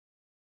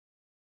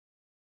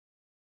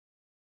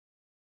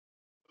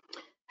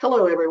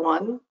Hello,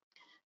 everyone.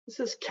 This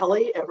is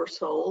Kelly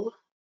Eversole,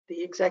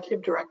 the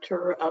Executive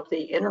Director of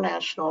the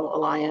International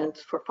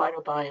Alliance for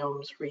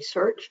Phytobiomes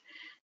Research.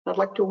 I'd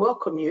like to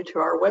welcome you to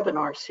our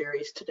webinar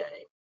series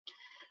today.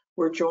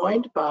 We're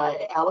joined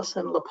by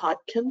Allison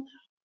Lopatkin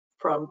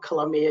from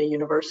Columbia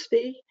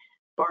University,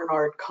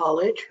 Barnard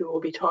College, who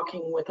will be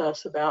talking with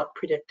us about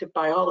predictive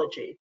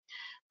biology.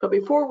 But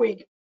before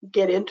we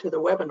get into the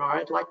webinar,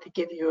 I'd like to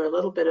give you a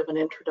little bit of an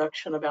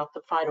introduction about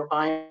the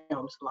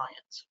Phytobiomes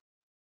Alliance.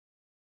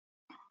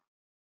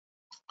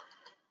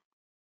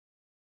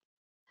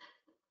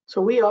 So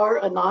we are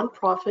a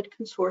nonprofit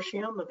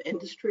consortium of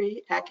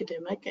industry,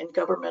 academic, and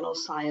governmental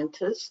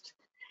scientists.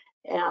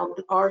 And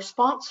our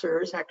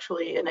sponsors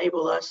actually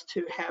enable us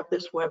to have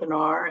this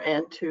webinar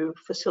and to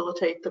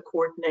facilitate the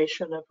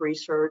coordination of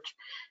research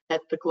at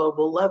the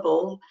global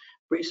level,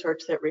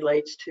 research that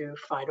relates to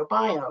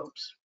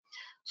phytobiomes.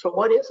 So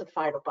what is a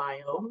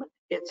phytobiome?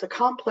 It's a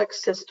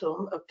complex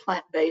system of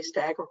plant-based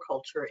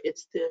agriculture.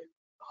 It's the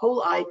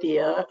whole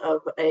idea of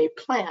a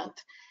plant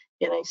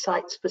in a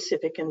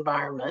site-specific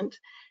environment,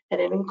 and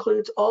it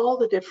includes all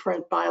the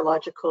different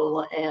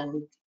biological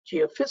and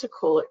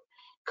geophysical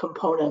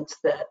components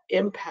that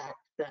impact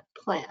that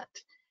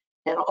plant.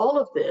 And all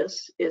of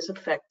this is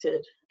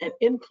affected and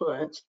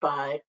influenced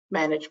by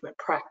management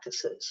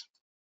practices.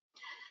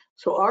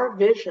 So our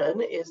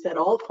vision is that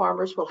all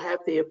farmers will have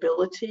the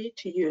ability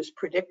to use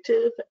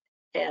predictive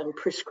and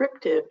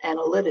prescriptive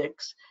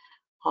analytics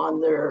on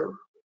their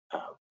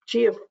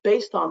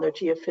based on their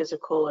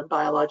geophysical and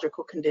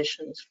biological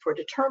conditions for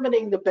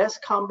determining the best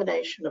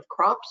combination of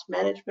crops,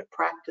 management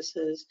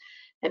practices,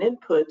 and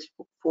inputs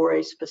for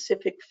a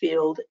specific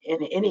field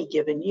in any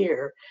given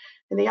year.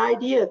 And the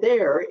idea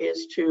there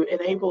is to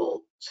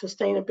enable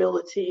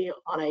sustainability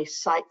on a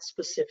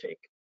site-specific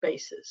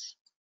basis.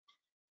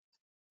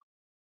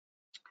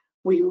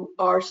 We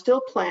are still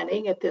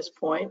planning at this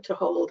point to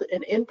hold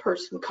an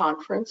in-person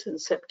conference in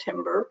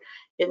September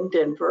in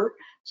Denver.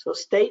 So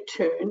stay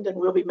tuned, and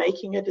we'll be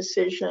making a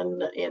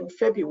decision in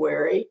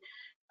February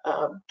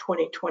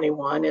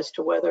 2021 as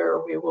to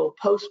whether we will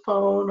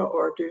postpone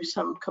or do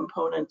some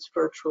components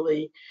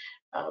virtually.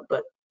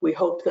 But we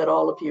hope that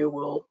all of you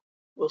will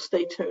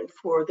stay tuned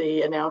for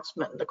the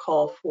announcement and the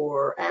call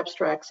for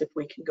abstracts if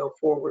we can go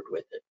forward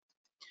with it.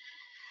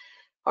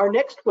 Our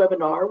next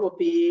webinar will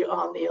be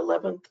on the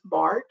 11th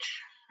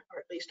March,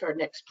 or at least our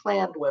next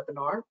planned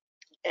webinar,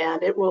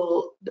 and it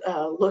will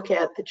look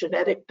at the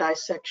genetic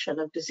dissection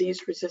of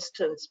disease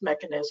resistance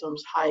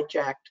mechanisms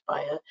hijacked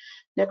by a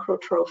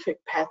necrotrophic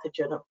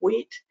pathogen of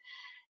wheat.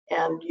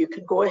 And you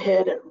can go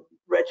ahead and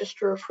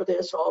register for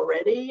this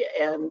already,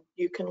 and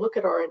you can look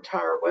at our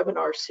entire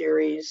webinar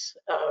series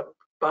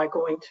by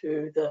going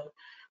to the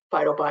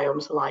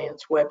Phytobiomes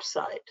Alliance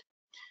website.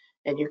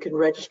 And you can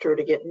register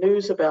to get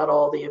news about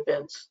all the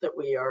events that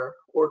we are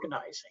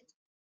organizing.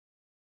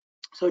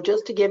 So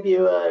just to give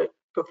you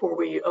before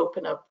we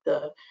open up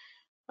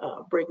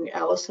bring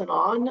Allison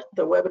on,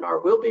 the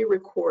webinar will be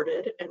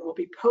recorded and will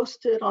be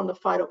posted on the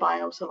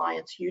Phytobiomes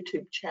Alliance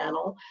YouTube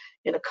channel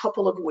in a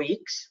couple of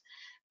weeks.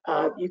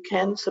 You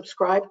can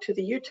subscribe to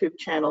the YouTube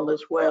channel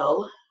as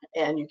well,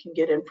 and you can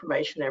get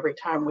information every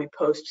time we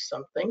post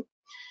something.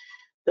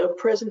 The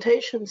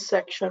presentation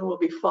section will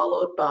be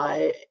followed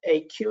by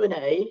a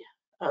Q&A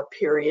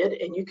period,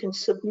 and you can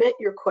submit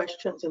your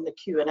questions in the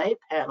Q&A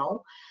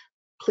panel.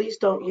 Please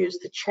don't use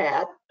the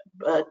chat,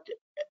 but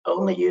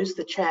only use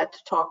the chat to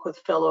talk with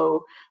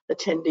fellow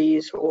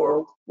attendees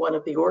or one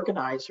of the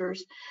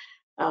organizers.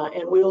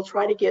 And we'll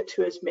try to get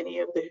to as many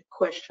of the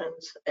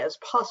questions as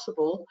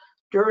possible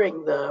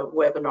during the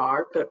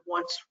webinar, but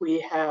once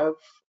we have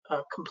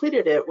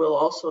completed it, we'll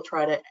also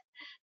try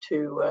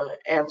to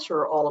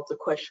answer all of the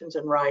questions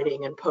in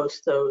writing and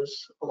post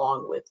those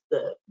along with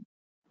the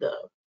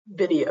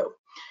video.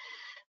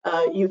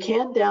 You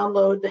can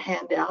download the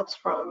handouts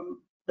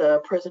from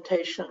the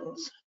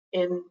presentations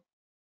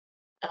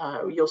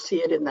you'll see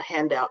it in the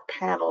handout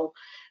panel.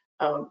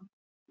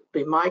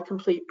 Be my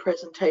complete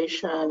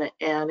presentation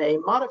and a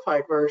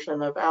modified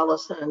version of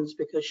Allison's,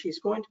 because she's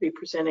going to be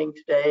presenting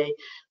today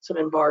some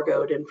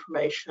embargoed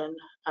information,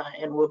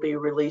 and we'll be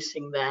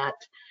releasing that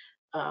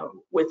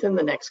within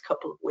the next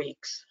couple of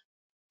weeks.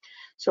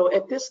 So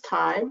at this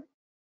time,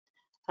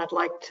 I'd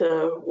like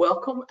to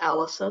welcome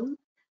Allison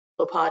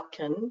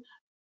Lopatkin.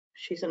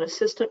 She's an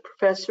assistant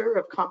professor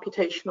of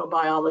computational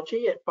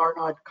biology at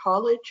Barnard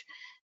College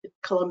at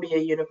Columbia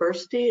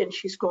University, and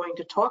she's going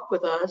to talk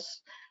with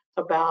us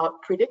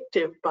about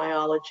predictive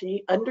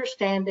biology,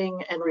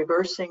 understanding and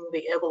reversing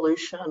the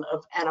evolution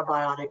of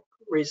antibiotic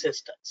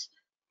resistance.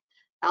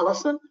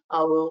 Allison,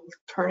 I will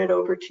turn it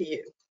over to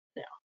you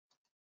now.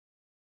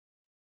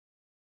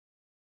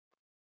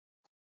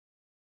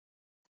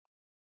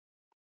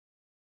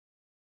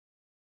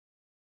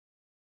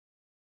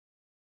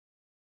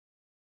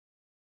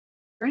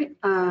 Great.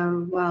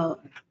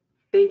 Well,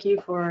 thank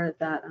you for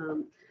that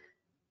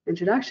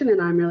introduction,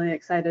 and I'm really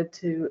excited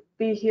to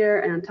be here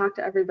and talk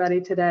to everybody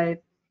today.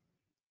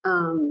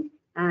 I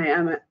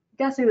am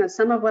guessing that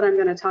some of what I'm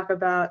going to talk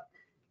about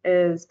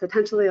is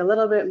potentially a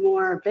little bit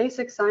more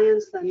basic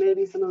science than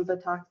maybe some of the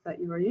talks that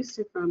you are used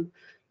to from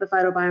the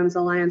Phytobiomes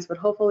Alliance, but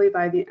hopefully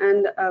by the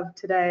end of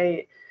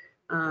today,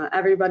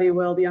 everybody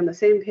will be on the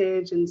same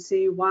page and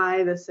see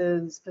why this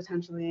is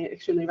potentially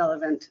extremely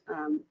relevant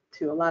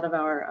to a lot of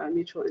our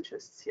mutual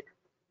interests here.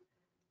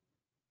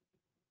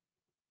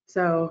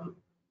 So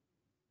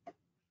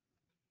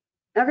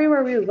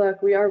everywhere we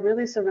look, we are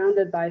really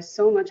surrounded by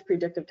so much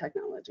predictive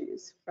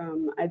technologies,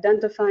 from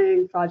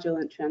identifying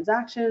fraudulent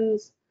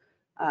transactions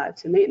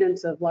to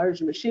maintenance of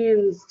large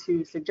machines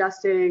to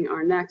suggesting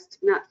our next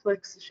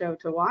Netflix show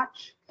to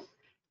watch.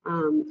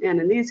 And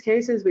in these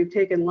cases, we've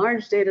taken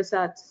large data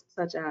sets,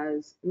 such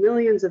as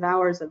millions of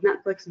hours of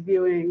Netflix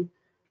viewing,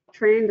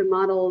 trained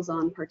models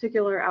on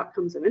particular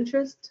outcomes of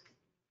interest,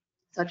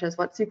 such as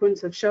what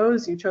sequence of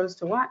shows you chose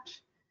to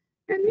watch,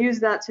 and use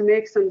that to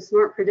make some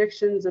smart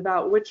predictions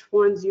about which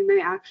ones you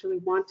may actually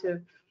want to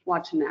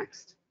watch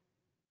next.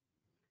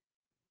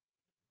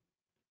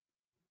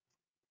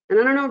 And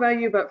I don't know about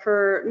you, but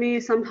for me,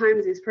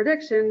 sometimes these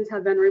predictions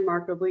have been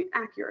remarkably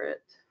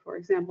accurate. For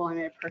example, I'm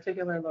a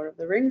particular Lord of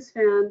the Rings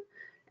fan,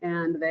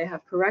 and they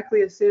have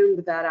correctly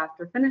assumed that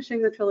after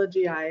finishing the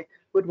trilogy, I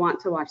would want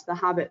to watch The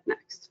Hobbit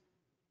next.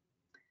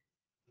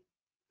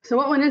 So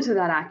what went into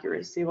that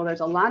accuracy? Well, there's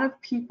a lot of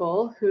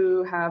people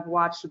who have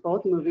watched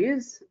both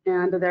movies,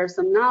 and there's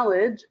some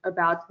knowledge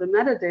about the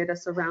metadata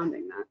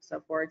surrounding that.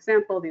 So for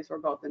example, these were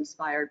both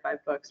inspired by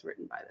books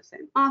written by the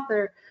same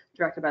author,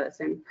 directed by the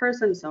same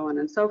person, so on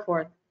and so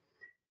forth.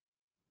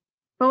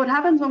 But what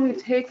happens when we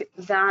take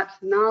that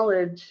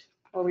knowledge,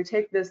 or we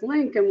take this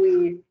link and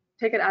we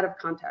take it out of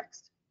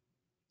context?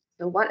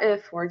 So what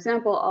if, for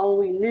example, all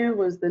we knew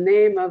was the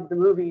name of the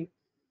movie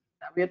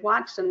that we had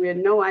watched, and we had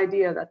no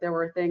idea that there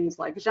were things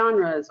like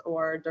genres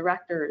or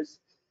directors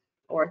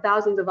or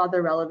thousands of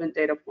other relevant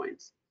data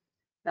points?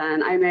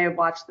 Then I may have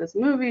watched this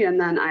movie, and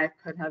then I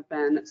could have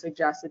been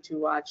suggested to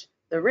watch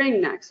The Ring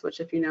next, which,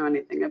 if you know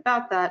anything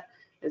about that,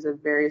 is a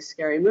very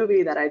scary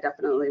movie that I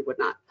definitely would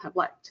not have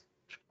liked.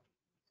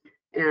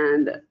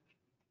 And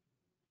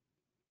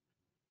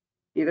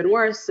even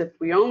worse, if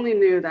we only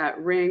knew that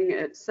Ring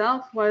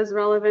itself was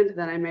relevant,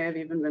 then I may have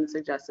even been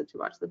suggested to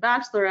watch The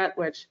Bachelorette,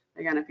 which,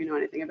 again, if you know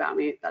anything about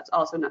me, that's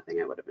also nothing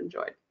I would have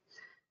enjoyed.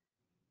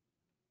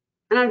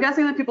 And I'm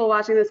guessing that people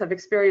watching this have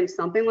experienced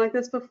something like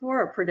this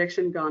before, a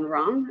prediction gone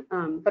wrong.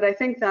 But I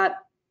think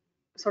that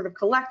sort of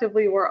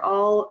collectively, we're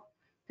all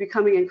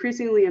becoming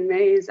increasingly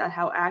amazed at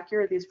how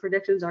accurate these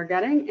predictions are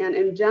getting. And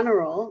in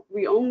general,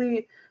 we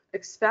only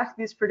expect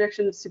these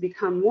predictions to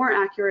become more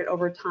accurate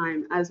over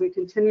time as we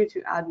continue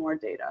to add more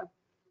data.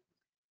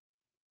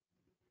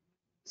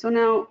 So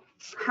now,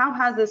 how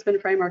has this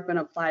framework been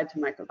applied to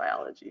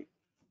microbiology?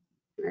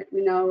 Right, we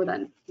know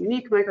that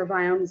unique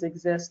microbiomes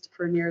exist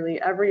for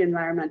nearly every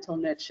environmental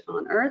niche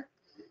on Earth,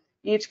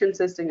 each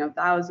consisting of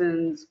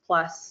thousands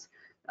plus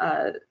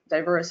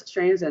diverse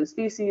strains and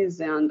species,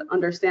 and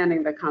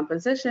understanding the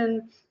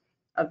composition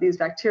of these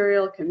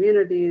bacterial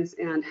communities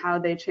and how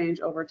they change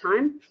over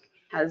time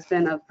has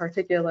been of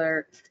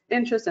particular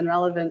interest and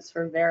relevance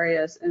for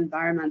various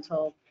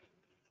environmental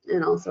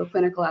and also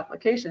clinical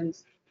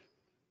applications.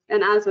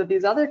 And as with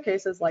these other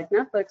cases like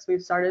Netflix,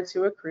 we've started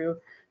to accrue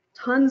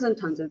tons and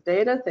tons of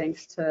data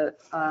thanks to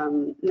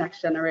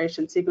next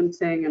generation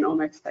sequencing and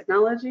omics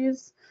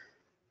technologies.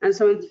 And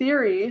so in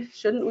theory,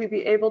 shouldn't we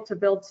be able to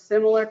build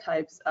similar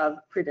types of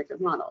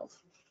predictive models?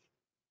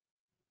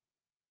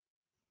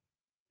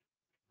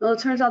 Well, it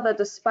turns out that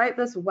despite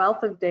this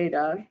wealth of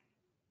data,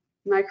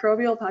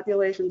 microbial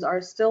populations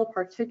are still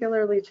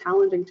particularly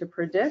challenging to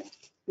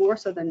predict, more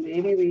so than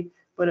maybe we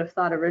would have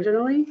thought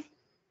originally.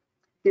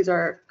 These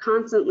are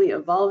constantly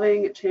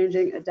evolving,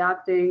 changing,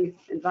 adapting,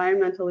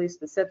 environmentally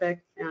specific,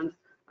 and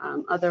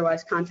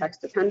otherwise context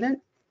dependent.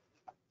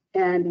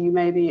 And you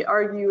may be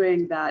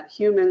arguing that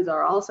humans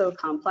are also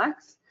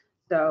complex.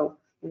 So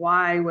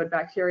why would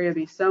bacteria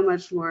be so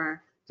much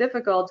more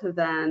difficult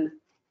than,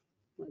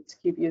 let's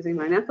keep using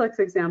my Netflix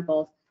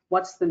example,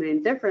 what's the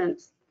main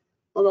difference?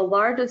 Well, the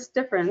largest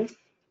difference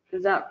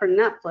is that for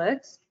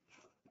Netflix,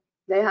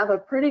 they have a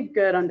pretty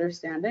good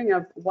understanding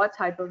of what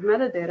type of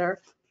metadata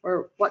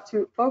or what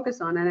to focus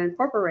on and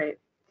incorporate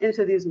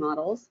into these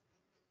models,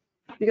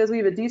 because we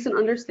have a decent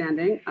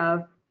understanding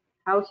of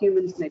how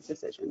humans make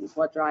decisions,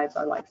 what drives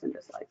our likes and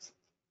dislikes.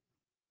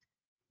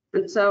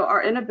 And so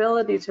our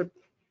inability to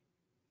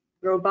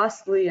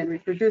robustly and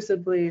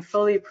reproducibly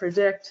fully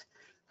predict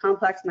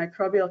complex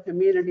microbial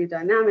community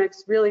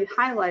dynamics really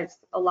highlights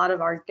a lot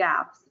of our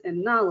gaps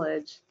in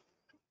knowledge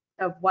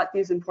of what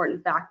these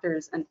important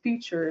factors and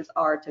features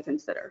are to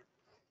consider.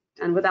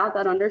 And without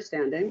that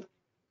understanding,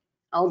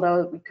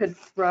 although we could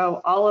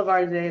throw all of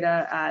our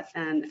data at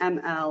an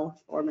ML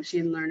or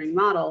machine learning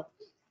model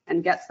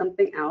and get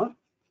something out,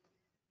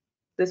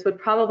 this would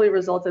probably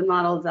result in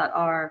models that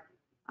are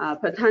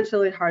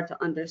potentially hard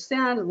to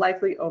understand,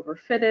 likely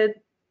overfitted,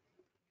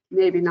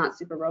 maybe not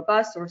super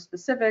robust or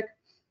specific,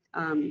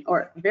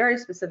 or very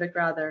specific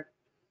rather,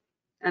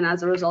 and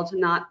as a result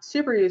not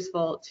super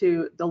useful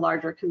to the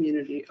larger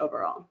community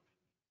overall.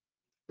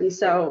 And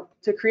so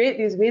to create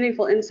these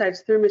meaningful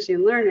insights through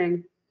machine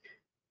learning,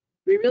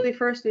 we really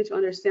first need to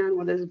understand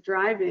what is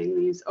driving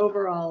these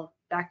overall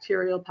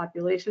bacterial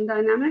population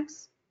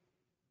dynamics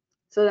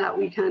so that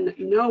we can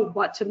know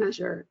what to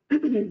measure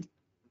and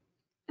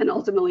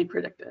ultimately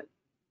predict it.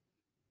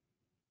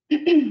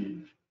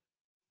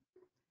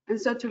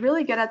 And so to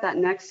really get at that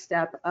next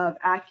step of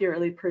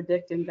accurately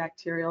predicting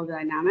bacterial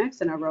dynamics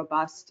in a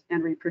robust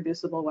and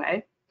reproducible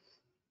way,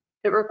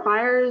 it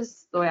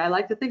requires, the way I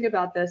like to think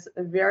about this,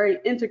 a very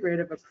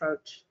integrative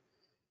approach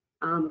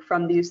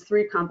from these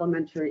three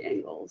complementary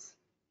angles.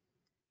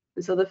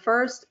 And so the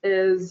first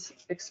is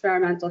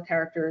experimental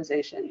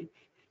characterization,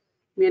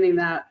 meaning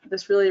that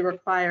this really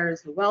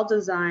requires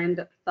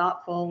well-designed,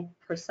 thoughtful,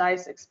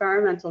 precise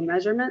experimental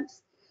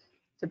measurements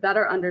to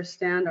better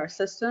understand our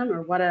system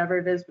or whatever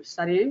it is we're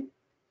studying.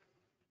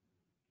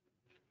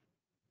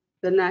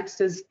 The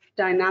next is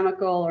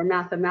dynamical or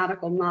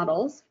mathematical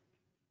models,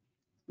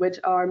 which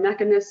are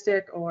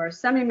mechanistic or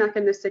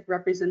semi-mechanistic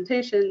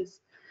representations,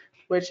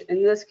 which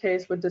in this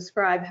case would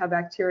describe how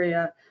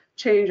bacteria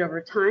change over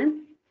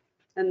time.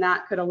 And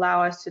that could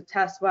allow us to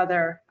test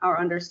whether our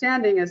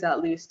understanding is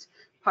at least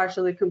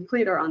partially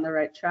complete or on the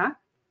right track.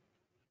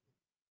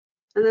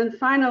 And then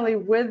finally,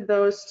 with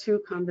those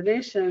two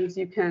combinations,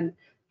 you can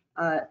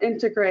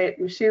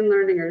integrate machine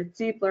learning or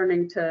deep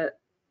learning to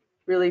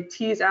really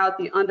tease out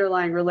the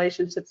underlying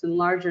relationships in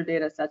larger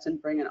data sets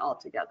and bring it all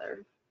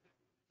together.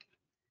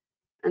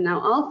 And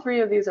now all three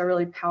of these are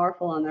really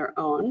powerful on their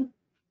own,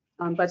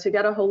 but to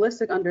get a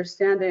holistic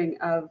understanding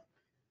of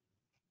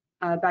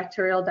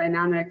bacterial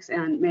dynamics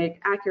and make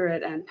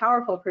accurate and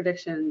powerful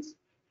predictions,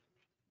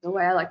 the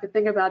way I like to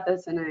think about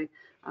this, and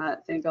I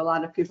think a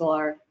lot of people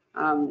are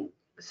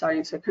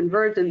starting to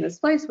converge in this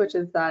place, which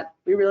is that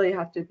we really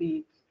have to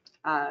be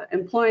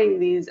employing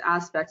these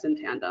aspects in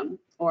tandem.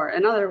 Or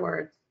in other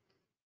words,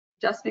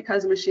 just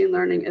because machine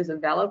learning is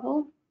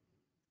available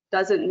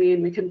doesn't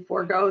mean we can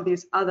forego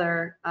these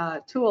other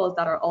tools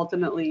that are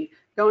ultimately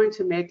going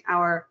to make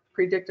our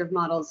predictive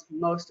models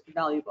most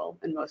valuable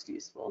and most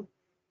useful.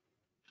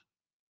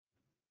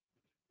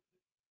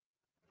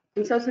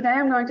 And so today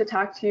I'm going to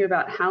talk to you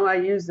about how I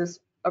use this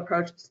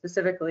approach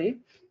specifically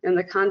in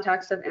the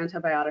context of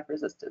antibiotic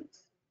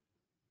resistance.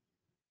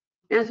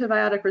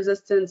 Antibiotic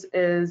resistance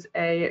is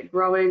a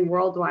growing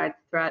worldwide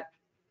threat.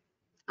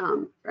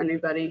 For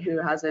anybody who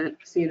hasn't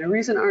seen a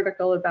recent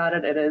article about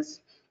it, it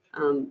is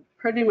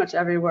pretty much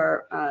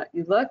everywhere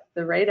you look.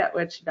 The rate at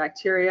which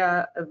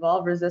bacteria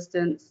evolve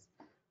resistance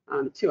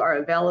to our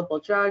available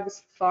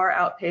drugs far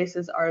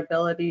outpaces our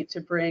ability to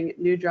bring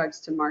new drugs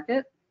to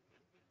market.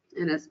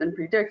 And it's been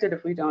predicted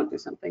if we don't do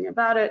something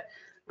about it,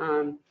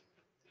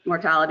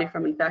 mortality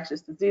from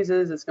infectious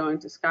diseases is going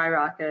to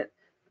skyrocket,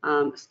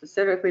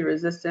 specifically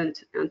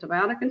resistant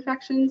antibiotic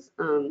infections,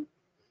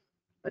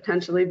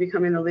 potentially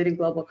becoming the leading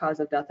global cause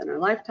of death in our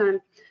lifetime.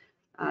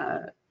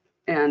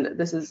 And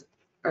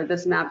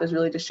this map is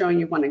really just showing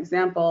you one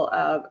example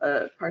of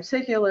a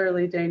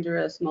particularly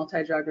dangerous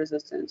multi-drug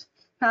resistant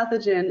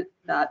pathogen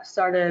that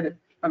started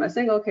from a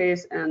single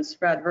case and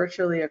spread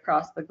virtually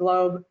across the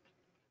globe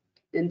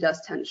in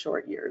just 10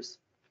 short years.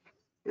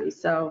 And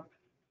so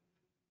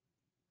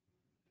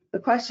the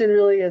question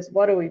really is,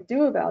 what do we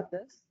do about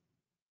this?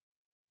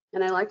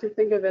 And I like to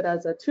think of it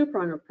as a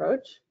two-pronged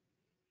approach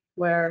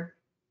where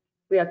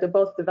we have to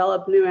both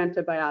develop new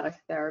antibiotic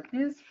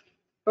therapies,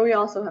 but we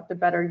also have to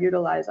better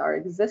utilize our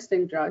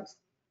existing drugs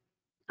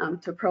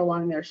to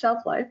prolong their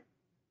shelf life.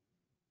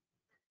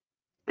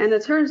 And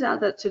it turns out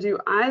that to do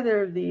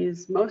either of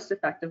these most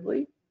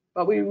effectively,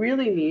 what we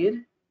really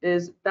need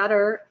is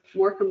better,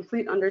 more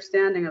complete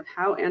understanding of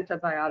how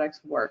antibiotics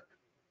work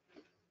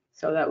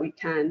so that we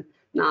can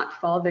not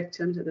fall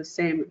victim to the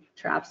same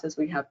traps as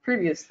we have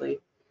previously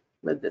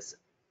with this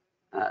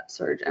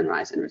surge and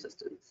rise in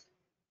resistance.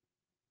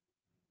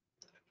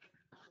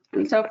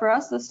 And so for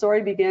us, the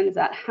story begins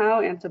at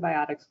how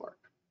antibiotics work.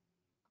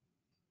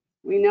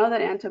 We know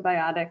that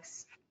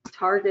antibiotics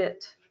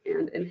target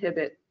and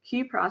inhibit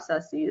key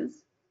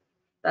processes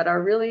that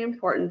are really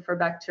important for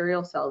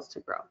bacterial cells to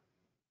grow.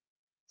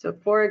 So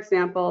for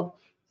example,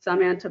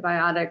 some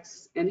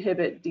antibiotics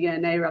inhibit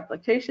DNA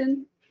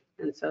replication,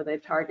 and so they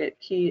target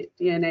key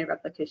DNA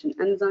replication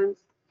enzymes.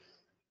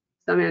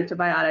 Some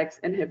antibiotics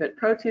inhibit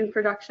protein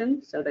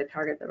production, so they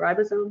target the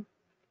ribosome,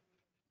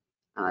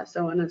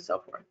 so on and so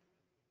forth.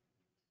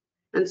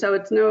 And so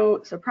it's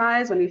no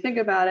surprise when you think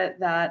about it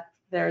that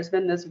there's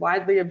been this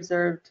widely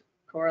observed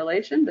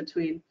correlation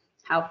between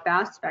how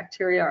fast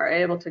bacteria are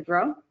able to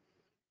grow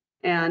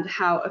and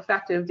how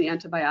effective the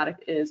antibiotic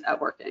is at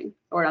working.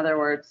 Or in other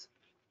words,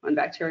 when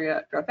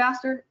bacteria grow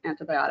faster,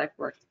 antibiotic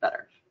works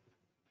better.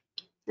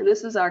 And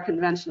this is our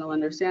conventional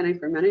understanding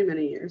for many,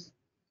 many years.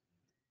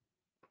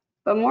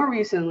 But more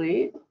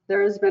recently,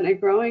 there has been a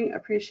growing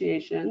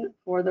appreciation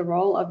for the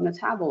role of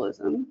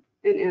metabolism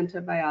in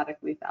antibiotic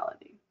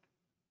lethality.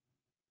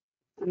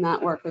 And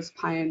that work was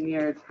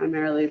pioneered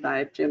primarily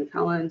by Jim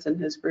Collins and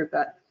his group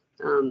at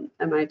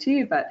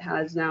MIT, but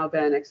has now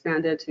been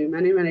expanded to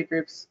many, many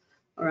groups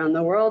around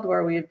the world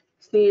where we've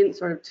seen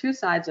sort of two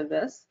sides of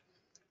this.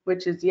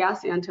 which is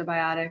yes,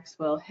 antibiotics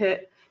will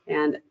hit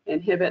and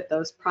inhibit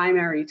those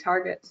primary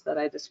targets that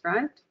I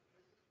described,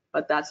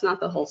 but that's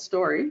not the whole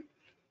story,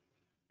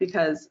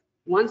 because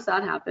once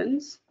that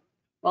happens,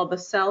 well, the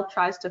cell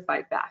tries to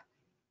fight back.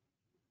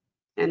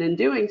 And in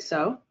doing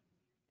so,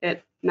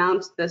 it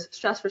mounts this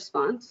stress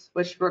response,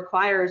 which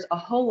requires a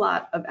whole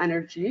lot of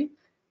energy,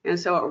 and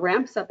so it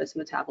ramps up its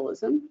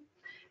metabolism.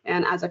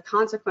 And as a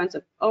consequence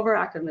of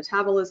overactive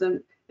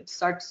metabolism, it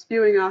starts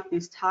spewing off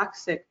these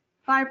toxic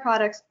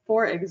byproducts,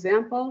 for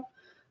example,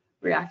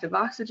 reactive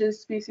oxygen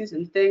species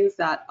and things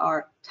that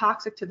are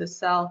toxic to the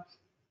cell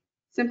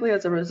simply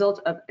as a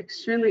result of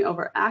extremely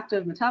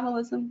overactive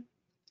metabolism,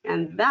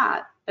 and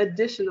that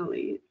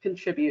additionally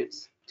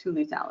contributes to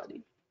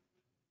lethality.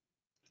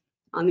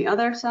 On the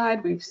other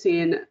side, we've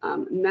seen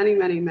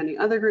many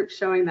other groups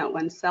showing that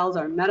when cells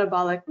are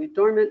metabolically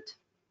dormant,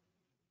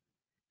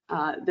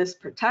 this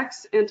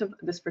protects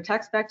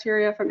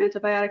bacteria from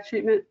antibiotic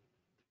treatment.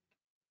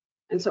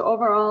 And so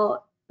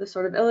overall, this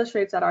sort of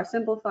illustrates that our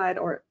simplified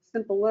or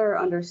simpler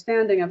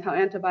understanding of how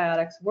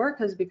antibiotics work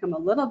has become a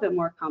little bit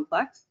more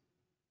complex,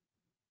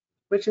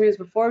 which means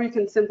before we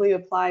can simply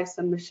apply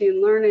some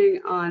machine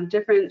learning on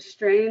different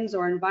strains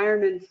or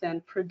environments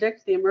and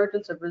predict the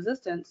emergence of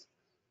resistance,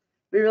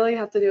 we really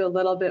have to do a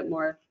little bit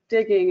more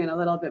digging and a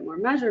little bit more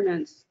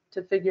measurements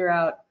to figure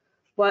out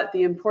what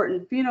the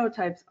important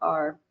phenotypes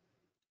are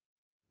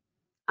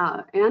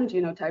and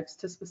genotypes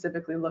to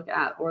specifically look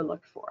at or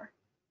look for.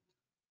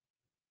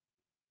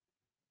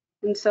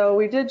 And so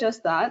we did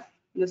just that.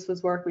 This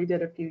was work we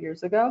did a few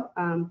years ago.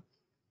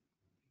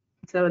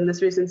 So in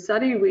this recent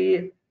study,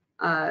 we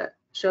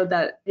showed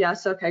that,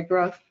 yes, okay,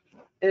 growth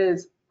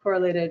is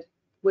correlated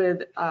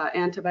with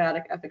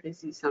antibiotic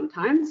efficacy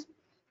sometimes.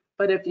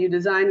 But if you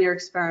design your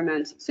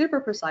experiments super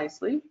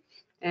precisely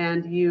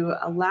and you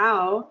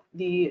allow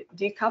the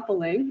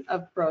decoupling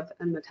of growth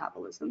and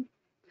metabolism,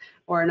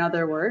 or in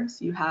other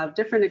words, you have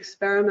different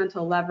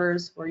experimental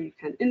levers where you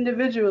can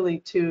individually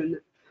tune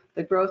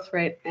the growth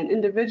rate and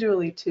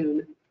individually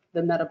tune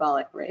the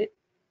metabolic rate,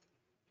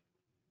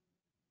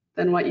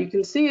 then what you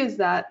can see is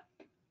that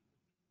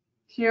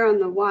here on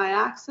the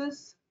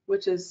y-axis,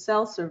 which is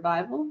cell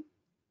survival,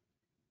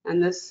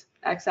 and this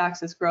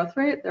x-axis growth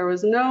rate, there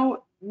was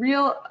no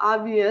real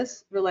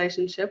obvious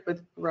relationship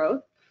with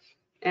growth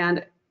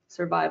and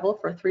survival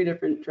for 3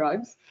 different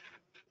drugs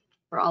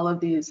for all of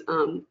these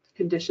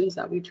conditions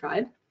that we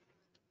tried.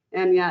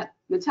 And yet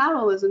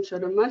metabolism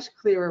showed a much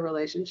clearer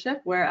relationship,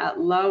 where at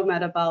low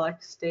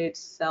metabolic states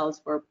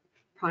cells were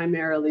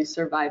primarily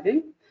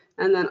surviving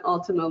and then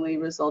ultimately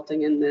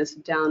resulting in this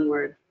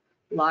downward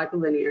log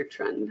linear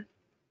trend.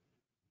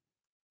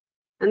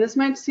 And this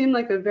might seem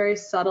like a very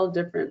subtle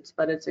difference,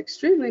 but it's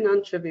extremely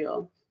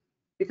non-trivial,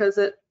 because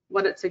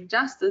what it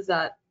suggests is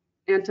that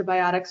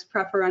antibiotics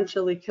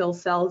preferentially kill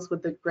cells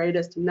with the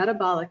greatest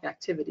metabolic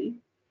activity,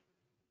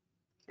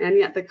 and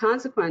yet the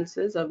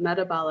consequences of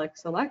metabolic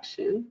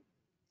selection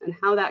and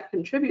how that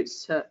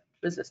contributes to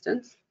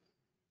resistance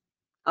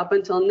up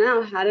until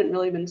now hadn't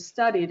really been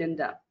studied in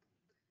depth.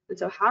 And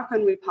so how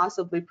can we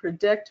possibly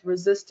predict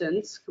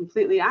resistance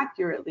completely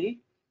accurately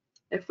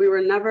if we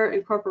were never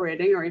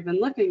incorporating or even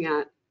looking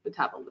at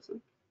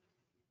metabolism?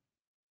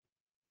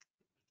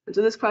 And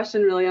so this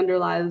question really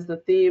underlies the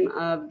theme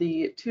of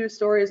the 2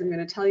 stories I'm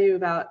going to tell you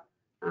about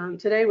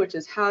today, which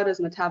is how does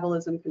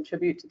metabolism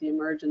contribute to the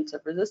emergence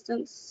of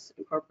resistance,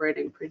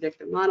 incorporating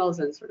predictive models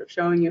and sort of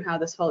showing you how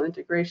this whole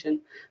integration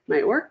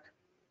might work.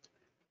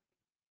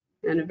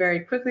 And very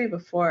quickly,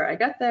 before I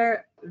get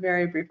there, a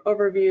very brief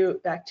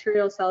overview.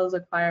 Bacterial cells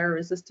acquire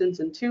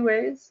resistance in 2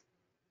 ways.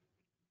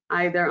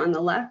 Either on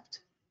the left,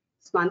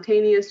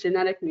 spontaneous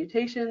genetic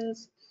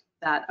mutations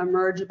that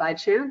emerge by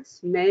chance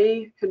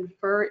may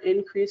confer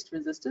increased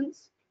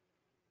resistance,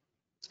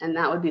 and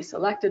that would be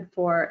selected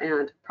for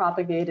and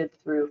propagated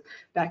through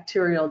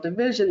bacterial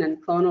division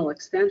and clonal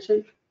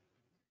expansion.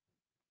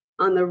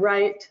 On the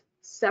right,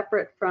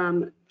 separate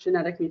from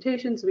genetic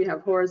mutations, we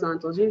have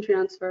horizontal gene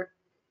transfer,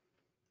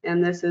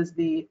 and this is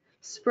the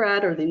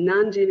spread or the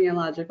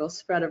non-genealogical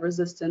spread of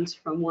resistance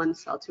from one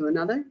cell to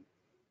another.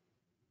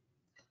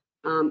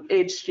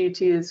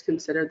 HGT is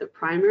considered the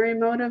primary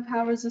mode of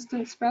how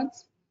resistance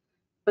spreads.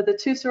 But the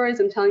 2 stories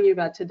I'm telling you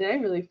about today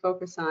really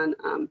focus on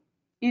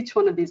each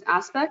one of these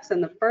aspects.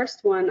 And the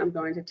first one I'm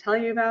going to tell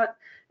you about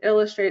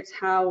illustrates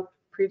how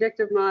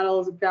predictive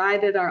models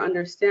guided our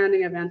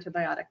understanding of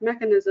antibiotic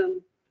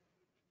mechanism,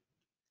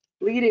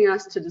 leading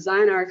us to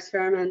design our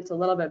experiments a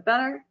little bit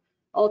better,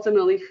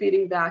 ultimately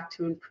feeding back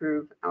to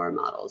improve our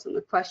models. And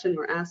the question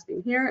we're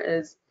asking here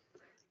is,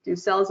 do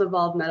cells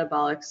evolve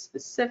metabolic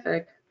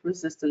specific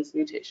resistance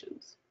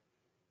mutations?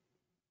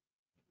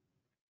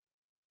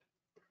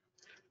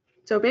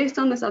 So based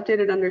on this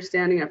updated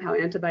understanding of how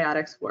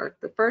antibiotics work,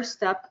 the first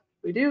step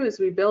we do is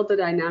we build the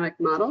dynamic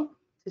model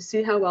to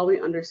see how well we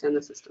understand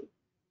the system.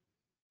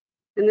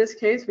 In this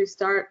case, we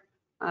start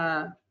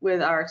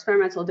with our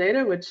experimental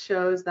data, which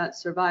shows that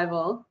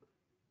survival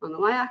on the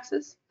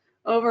y-axis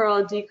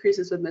overall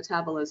decreases with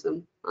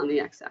metabolism on the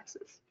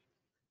x-axis.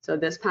 So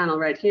this panel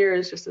right here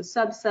is just a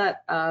subset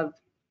of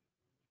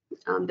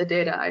the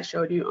data I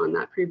showed you on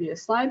that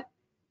previous slide.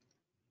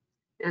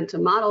 And to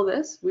model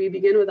this, we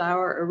begin with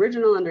our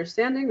original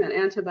understanding that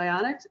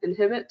antibiotics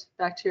inhibit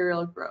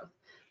bacterial growth.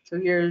 So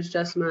here's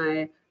just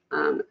my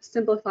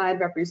simplified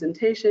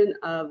representation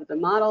of the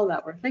model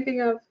that we're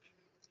thinking of.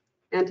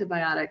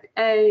 Antibiotic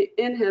A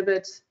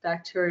inhibits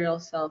bacterial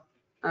cell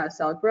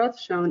growth,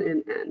 shown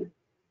in N.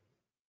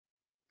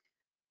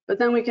 But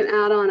then we can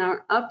add on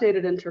our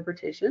updated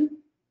interpretation,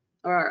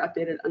 or our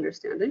updated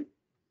understanding,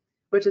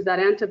 which is that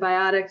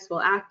antibiotics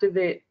will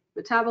activate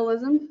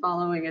metabolism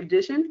following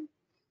addition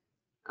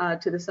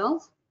to the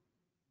cells.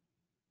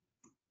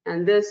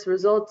 And this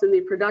results in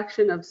the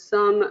production of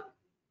some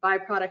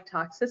byproduct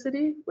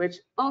toxicity, which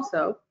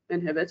also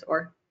inhibits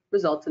or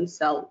results in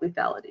cell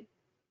lethality.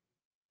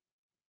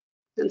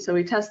 And so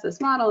we test this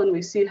model and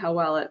we see how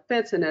well it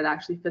fits, and it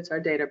actually fits our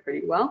data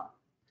pretty well.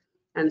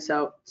 And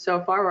so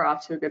far we're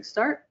off to a good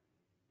start.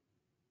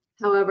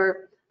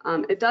 However,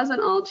 it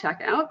doesn't all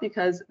check out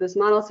because this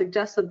model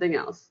suggests something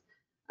else.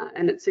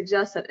 And it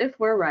suggests that if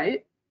we're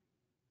right,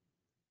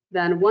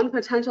 then one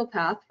potential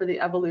path for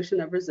the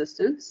evolution of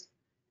resistance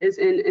is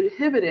in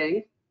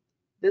inhibiting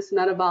this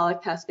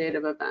metabolic cascade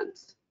of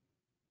events.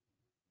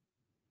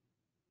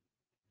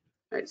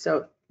 Right,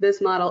 so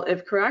this model,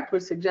 if correct,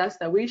 would suggest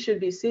that we should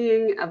be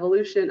seeing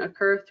evolution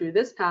occur through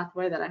this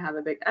pathway that I have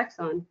a big X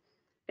on,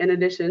 in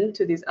addition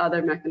to these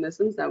other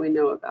mechanisms that we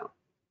know about.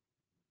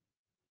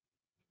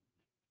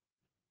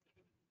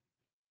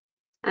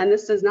 And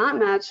this does not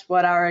match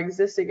what our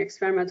existing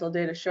experimental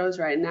data shows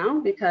right now,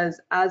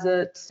 because as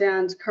it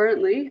stands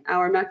currently,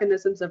 our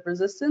mechanisms of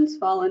resistance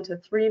fall into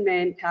three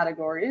main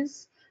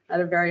categories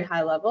at a very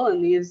high level,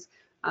 and these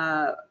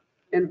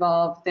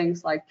involve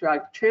things like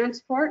drug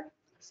transport,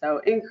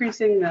 so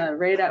increasing the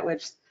rate at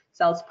which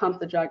cells pump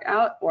the drug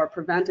out or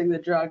preventing the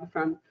drug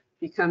from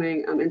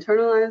becoming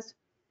internalized,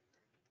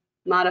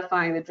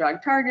 modifying the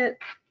drug target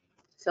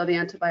so the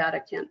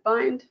antibiotic can't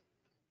bind,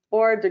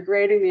 or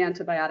degrading the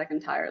antibiotic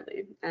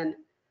entirely. And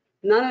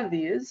none of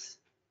these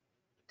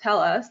tell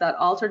us that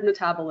altered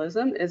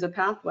metabolism is a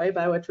pathway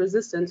by which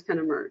resistance can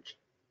emerge.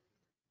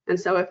 And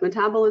so if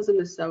metabolism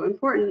is so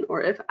important,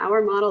 or if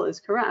our model is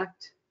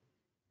correct,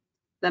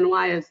 then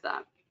why is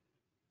that?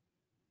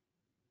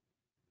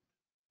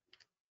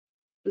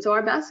 And so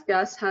our best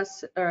guess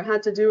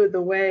had to do with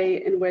the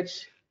way in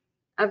which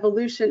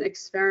evolution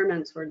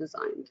experiments were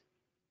designed.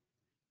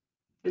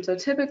 And so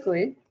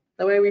typically,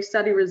 the way we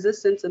study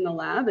resistance in the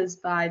lab is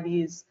by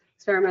these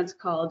experiments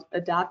called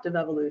adaptive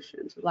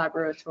evolutions,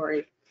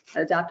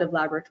 adaptive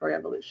laboratory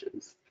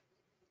evolutions.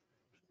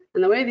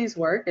 And the way these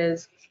work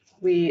is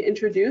we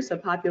introduce a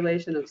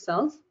population of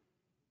cells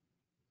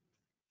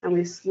and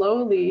we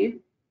slowly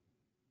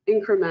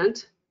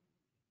increment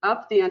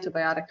up the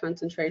antibiotic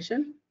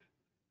concentration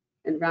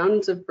in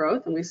rounds of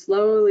growth, and we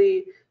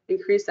slowly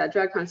increase that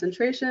drug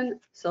concentration,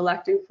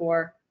 selecting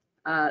for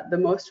the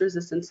most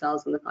resistant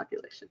cells in the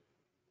population.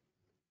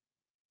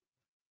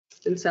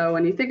 And so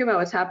when you think about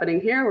what's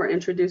happening here, we're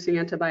introducing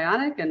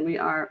antibiotic and we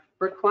are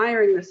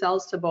requiring the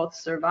cells to both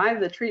survive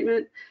the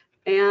treatment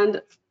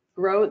and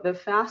grow the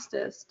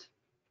fastest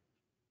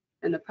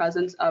in the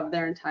presence of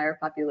their entire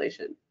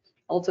population,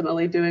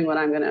 ultimately doing what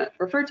I'm going to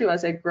refer to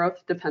as a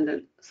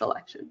growth-dependent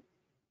selection.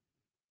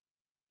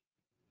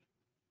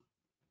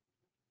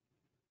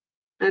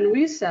 And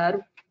we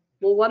said,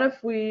 well, what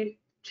if we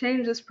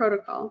change this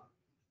protocol?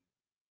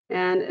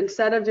 And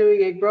instead of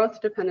doing a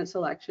growth-dependent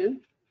selection,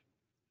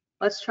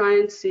 let's try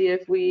and see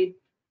if we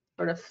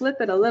sort of flip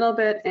it a little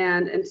bit,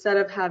 and instead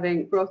of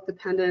having growth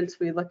dependence,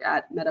 we look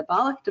at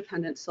metabolic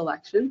dependent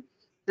selection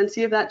and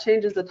see if that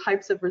changes the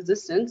types of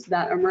resistance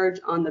that emerge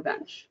on the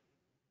bench.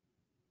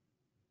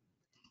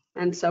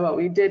 And so what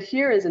we did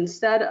here is,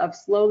 instead of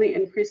slowly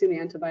increasing the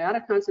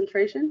antibiotic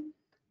concentration,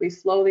 we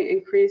slowly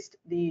increased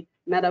the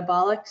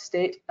metabolic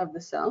state of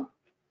the cell.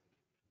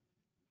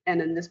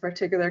 And in this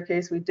particular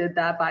case, we did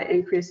that by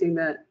increasing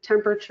the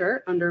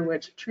temperature under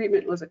which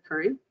treatment was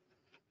occurring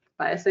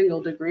by a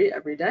single degree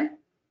every day.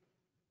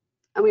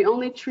 And we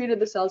only treated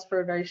the cells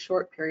for a very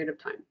short period of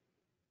time.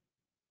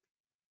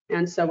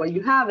 And so what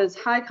you have is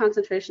high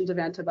concentrations of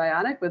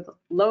antibiotic with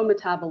low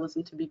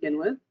metabolism to begin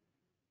with.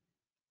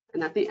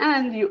 And at the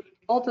end, you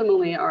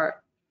ultimately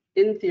are,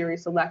 in theory,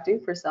 selecting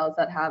for cells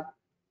that have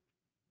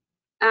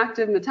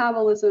active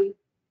metabolism,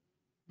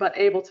 but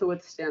able to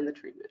withstand the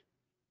treatment.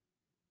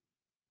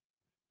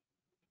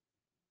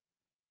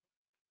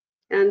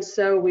 And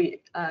so we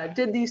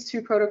did these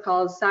two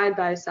protocols side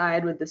by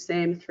side with the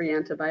same three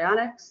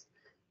antibiotics.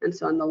 And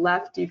so on the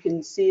left, you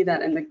can see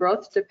that in the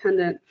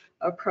growth-dependent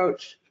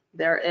approach,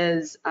 there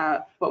is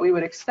what we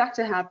would expect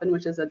to happen,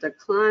 which is a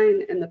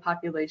decline in the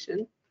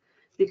population,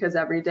 because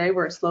every day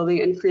we're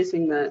slowly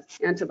increasing the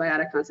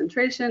antibiotic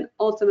concentration.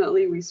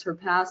 Ultimately, we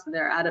surpass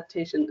their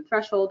adaptation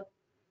threshold,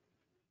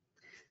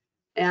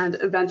 and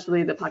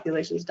eventually the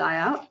populations die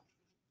out.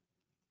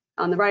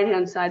 On the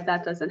right-hand side,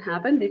 that doesn't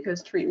happen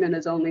because treatment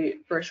is only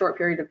for a short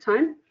period of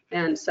time,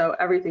 and so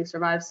everything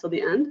survives till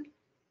the end.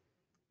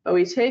 But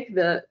we take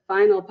the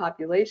final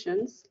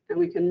populations and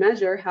we can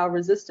measure how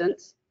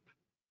resistance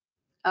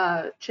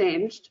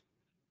changed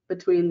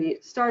between the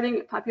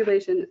starting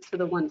population to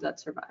the ones that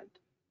survived.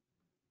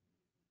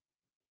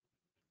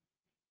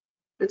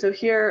 And so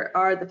here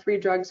are the 3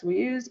 drugs we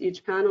use,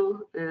 each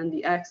panel, and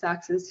the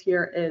x-axis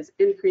here is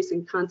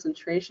increasing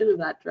concentration of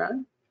that drug.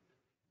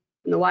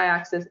 And the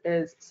y-axis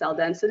is cell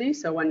density.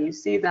 So when you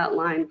see that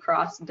line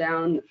cross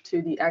down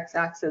to the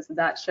x-axis,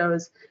 that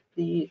shows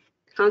the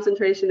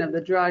concentration of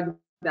the drug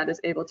that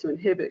is able to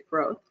inhibit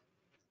growth,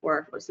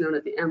 or what's known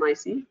as the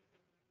MIC,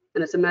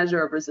 and it's a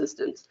measure of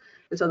resistance.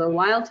 And so the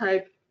wild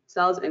type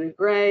cells in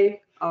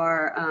gray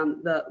are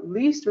the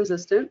least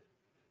resistant.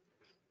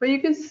 But you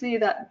can see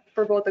that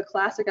for both the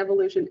classic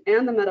evolution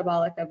and the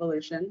metabolic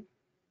evolution,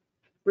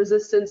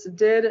 resistance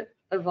did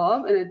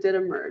evolve and it did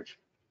emerge.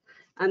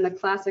 And the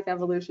classic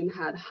evolution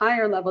had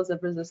higher levels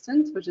of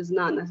resistance, which is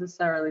not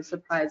necessarily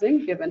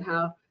surprising given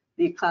how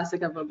the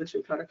classic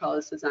evolution protocol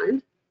is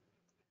designed.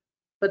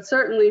 But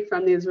certainly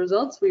from these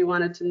results, we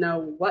wanted to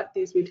know what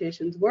these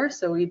mutations were.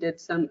 So we did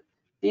some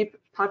deep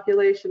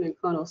population and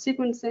clonal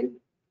sequencing.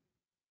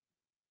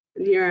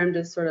 And here I'm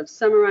just sort of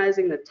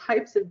summarizing the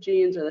types of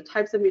genes or the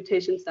types of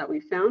mutations that we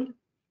found.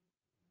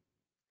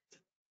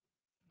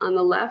 On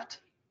the left,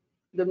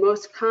 the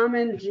most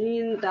common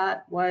gene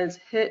that was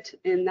hit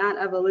in that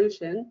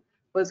evolution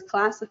was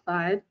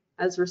classified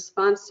as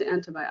response to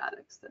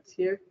antibiotics. That's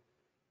here.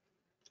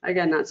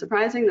 Again, not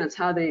surprising. That's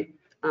how the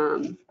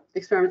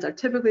experiments are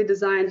typically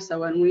designed. So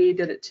when we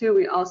did it too,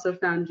 we also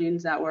found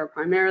genes that were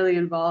primarily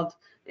involved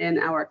in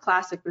our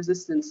classic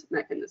resistance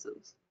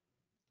mechanisms.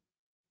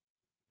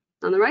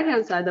 On the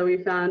right-hand side, though, we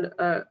found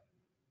a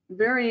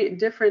very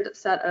different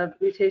set of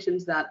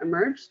mutations that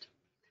emerged,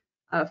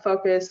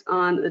 focused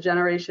on the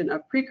generation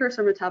of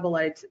precursor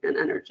metabolites and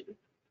energy.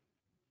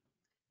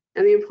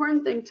 And the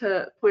important thing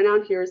to point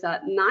out here is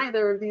that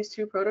neither of these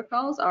 2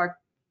 protocols are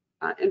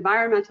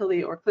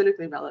environmentally or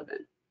clinically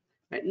relevant.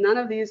 Right? None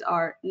of these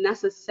are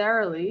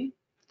necessarily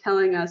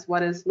telling us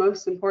what is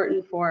most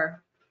important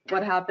for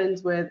what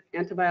happens with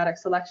antibiotic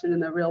selection in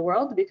the real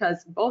world,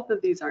 because both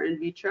of these are in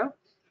vitro.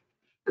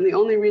 And the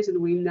only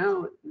reason we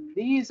know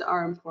these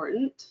are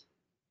important,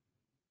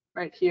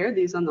 right here,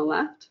 these on the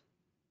left,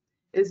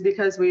 is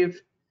because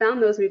we've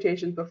found those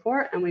mutations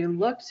before and we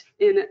looked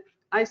in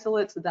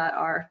isolates that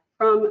are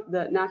from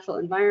the natural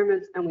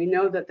environment and we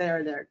know that they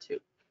are there too.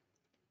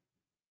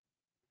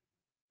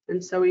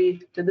 And so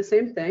we did the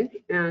same thing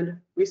and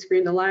we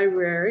screened a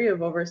library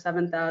of over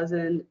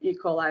 7,000 E.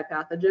 coli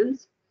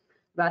pathogens.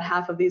 About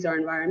half of these are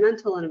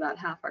environmental and about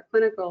half are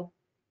clinical.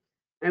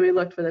 And we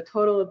looked for the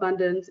total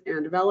abundance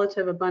and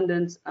relative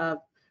abundance of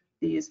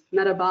these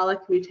metabolic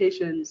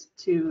mutations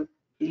to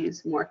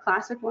these more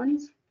classic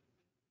ones.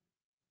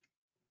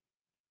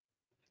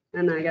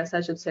 And I guess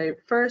I should say,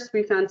 first,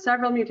 we found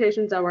several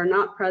mutations that were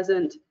not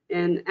present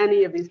in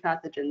any of these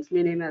pathogens,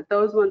 meaning that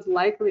those ones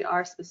likely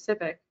are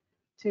specific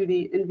to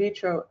the in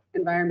vitro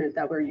environment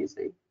that we're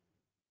using.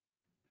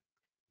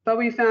 But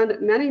we found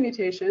many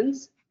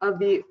mutations of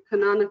the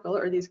canonical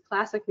or these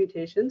classic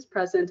mutations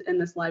present in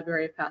this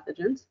library of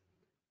pathogens.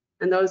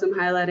 And those I'm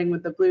highlighting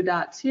with the blue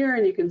dots here,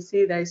 and you can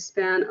see they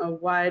span a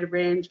wide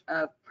range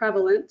of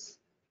prevalence,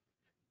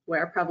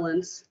 where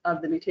prevalence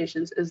of the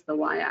mutations is the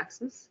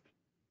y-axis.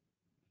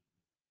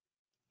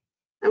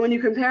 And when you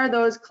compare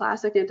those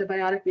classic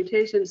antibiotic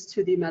mutations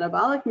to the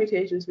metabolic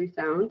mutations we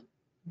found,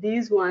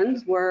 these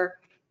ones were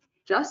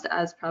just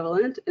as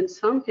prevalent, in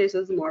some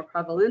cases more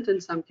prevalent, in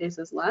some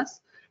cases less,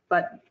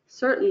 but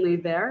certainly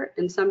there,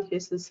 in some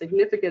cases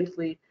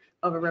significantly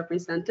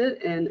overrepresented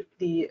in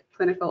the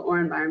clinical or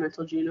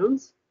environmental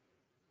genomes,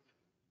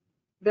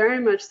 very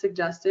much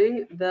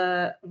suggesting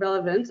the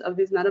relevance of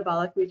these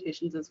metabolic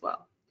mutations as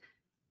well.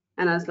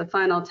 And as the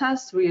final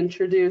test, we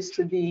introduced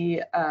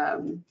the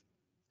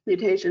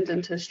mutations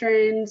into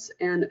strains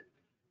and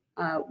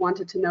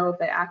wanted to know if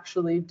they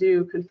actually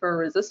do confer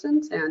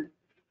resistance. And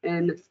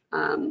in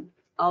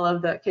all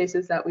of the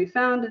cases that we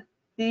found,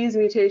 these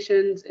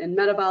mutations in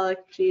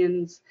metabolic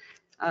genes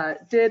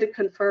did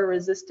confer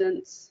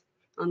resistance.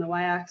 On the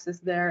y-axis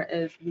there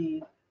is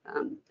the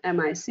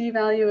MIC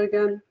value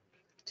again,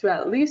 to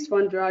at least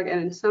 1 drug,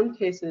 and in some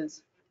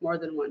cases, more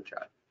than 1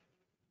 drug.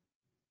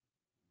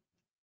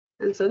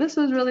 And so this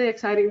was really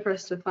exciting for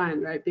us to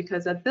find, right?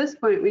 Because at this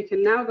point, we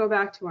can now go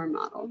back to our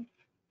model.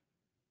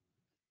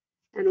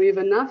 And we have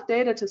enough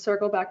data to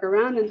circle back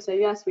around and say,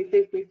 yes, we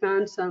think we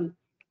found some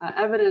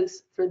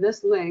evidence for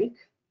this link.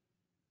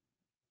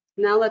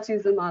 Now let's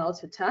use the model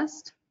to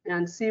test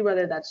and see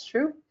whether that's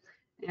true.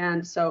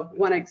 And so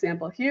one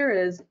example here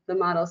is the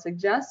model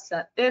suggests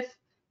that if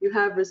you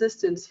have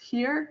resistance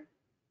here,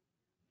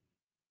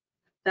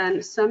 then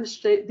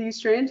these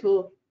strains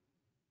will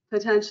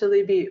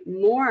potentially be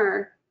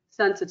more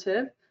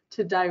sensitive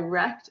to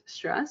direct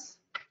stress,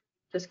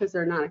 just because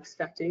they're not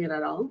expecting it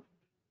at all.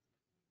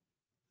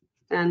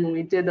 And when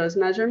we did those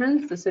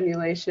measurements, the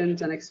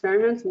simulations and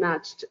experiments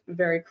matched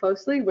very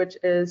closely, which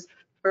is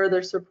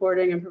further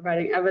supporting and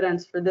providing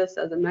evidence for this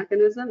as a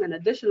mechanism, an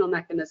additional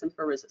mechanism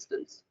for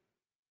resistance.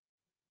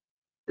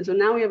 And so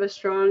now we have a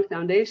strong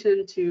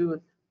foundation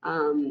to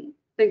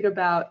think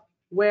about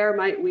where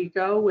might we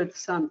go with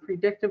some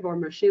predictive or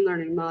machine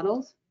learning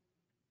models.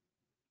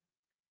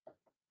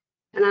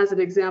 And as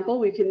an example,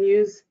 we can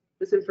use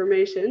this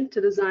information to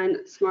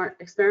design smart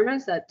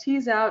experiments that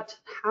tease out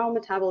how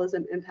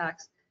metabolism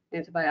impacts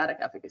antibiotic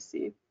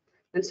efficacy.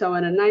 And so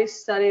in a nice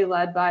study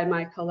led by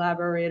my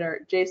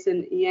collaborator,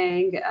 Jason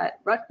Yang at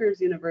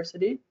Rutgers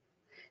University,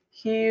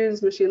 he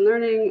used machine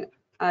learning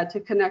to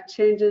connect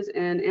changes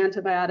in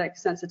antibiotic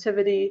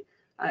sensitivity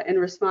in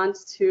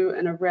response to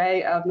an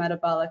array of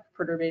metabolic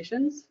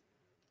perturbations.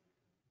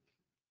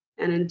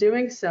 And in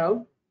doing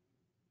so,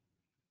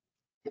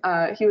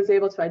 he was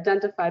able to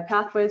identify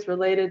pathways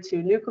related to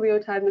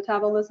nucleotide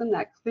metabolism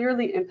that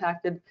clearly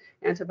impacted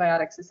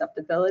antibiotic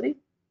susceptibility.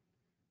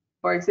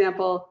 For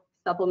example,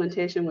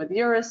 supplementation with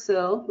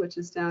uracil, which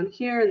is down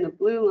here in the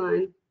blue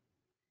line,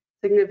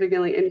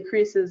 significantly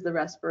increases the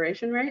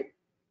respiration rate.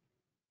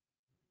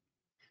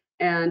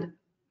 And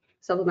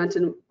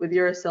supplementation with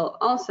uracil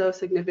also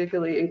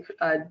significantly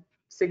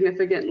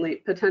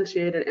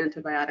potentiated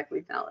antibiotic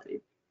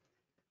lethality.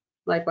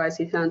 Likewise,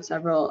 he found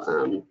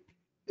several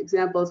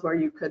examples where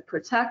you could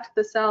protect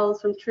the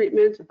cells from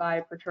treatment by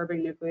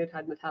perturbing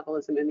nucleotide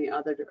metabolism in the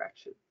other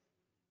direction.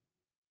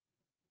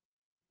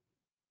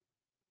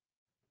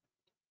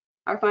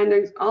 Our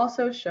findings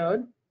also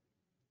showed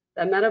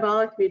that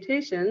metabolic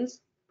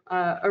mutations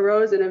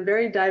arose in a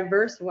very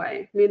diverse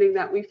way, meaning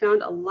that we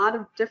found a lot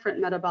of different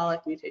metabolic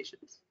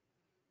mutations.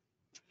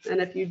 And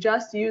if you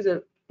just use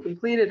a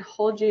completed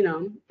whole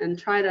genome and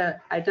try to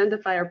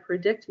identify or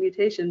predict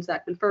mutations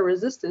that confer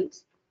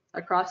resistance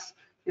across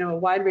a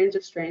wide range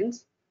of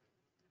strains,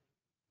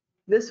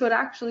 this would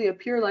actually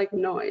appear like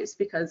noise,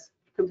 because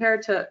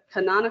compared to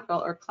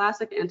canonical or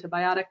classic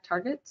antibiotic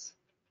targets,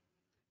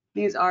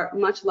 these are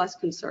much less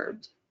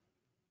conserved.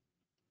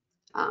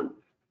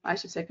 I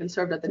should say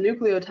conserved at the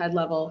nucleotide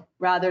level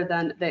rather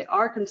than they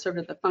are conserved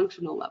at the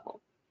functional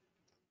level.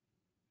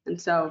 And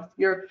so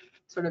your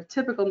sort of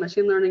typical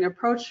machine learning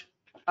approach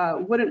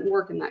wouldn't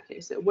work in that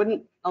case. It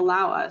wouldn't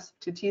allow us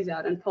to tease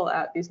out and pull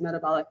out these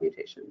metabolic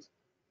mutations.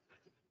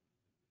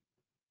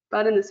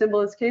 But in the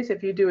simplest case,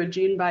 if you do a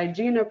gene by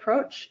gene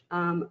approach,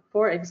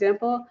 for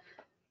example,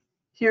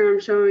 here I'm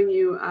showing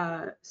you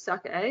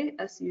SUCA,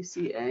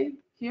 S-U-C-A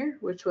here,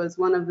 which was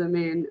one of the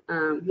main,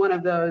 one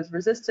of those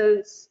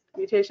resistance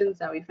mutations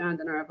that we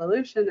found in our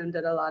evolution and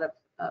did a lot of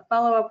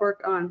follow-up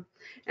work on.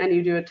 And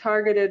you do a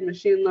targeted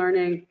machine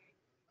learning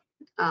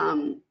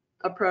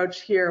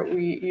approach. Here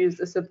we used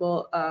a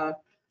simple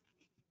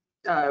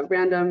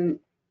random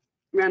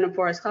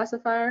forest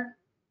classifier.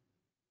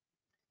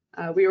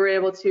 We were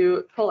able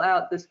to pull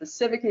out the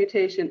specific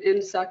mutation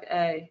in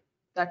SUCA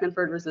that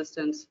conferred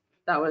resistance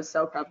that was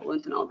so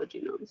prevalent in all the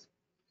genomes.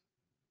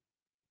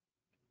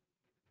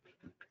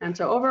 And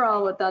so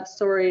overall, what that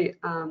story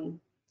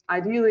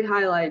ideally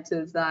highlights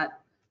is that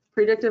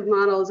predictive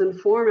models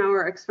inform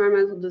our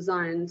experimental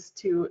designs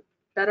to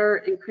better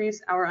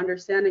increase our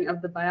understanding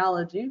of the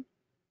biology.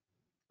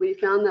 We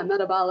found that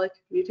metabolic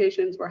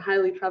mutations were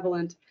highly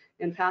prevalent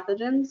in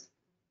pathogens.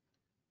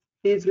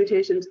 These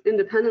mutations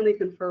independently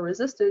confer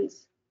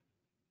resistance,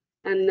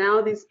 and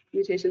now these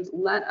mutations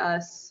let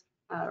us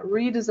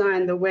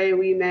redesign the way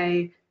we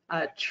may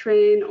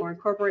train or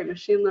incorporate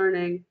machine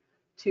learning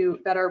to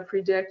better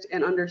predict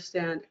and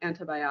understand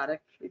antibiotic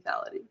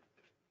lethality.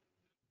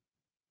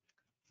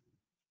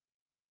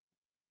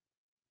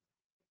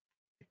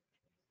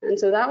 And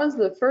so that was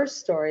the first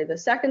story. The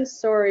second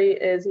story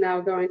is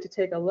now going to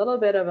take a little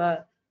bit of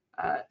a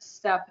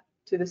step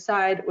to the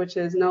side, which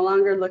is no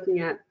longer looking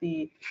at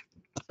the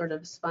sort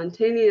of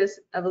spontaneous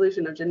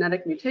evolution of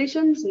genetic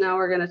mutations. Now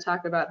we're going to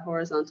talk about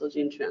horizontal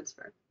gene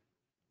transfer.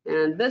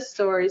 And this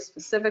story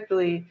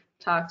specifically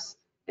talks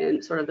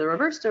in sort of the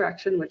reverse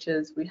direction, which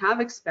is we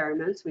have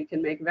experiments, we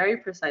can make very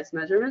precise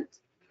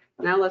measurements.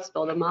 Now let's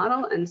build a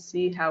model and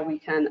see how we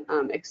can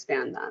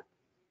expand that.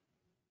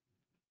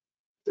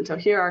 And so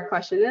here our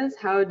question is,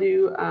 how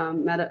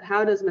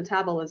does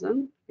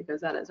metabolism,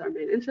 because that is our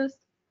main interest,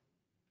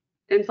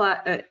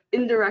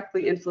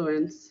 indirectly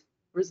influence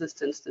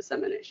resistance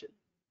dissemination?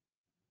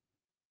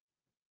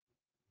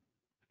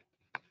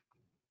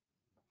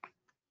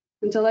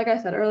 And so like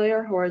I said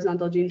earlier,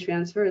 horizontal gene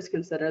transfer is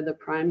considered the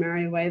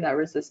primary way that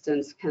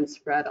resistance can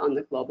spread on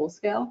the global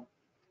scale.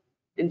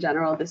 In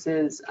general, this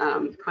is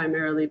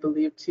primarily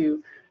believed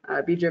to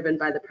be driven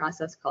by the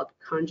process called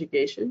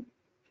conjugation.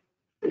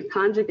 And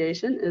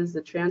conjugation is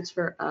the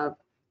transfer of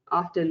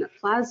often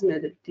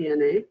plasmid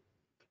DNA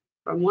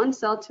from one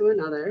cell to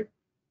another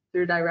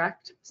through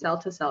direct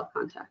cell-to-cell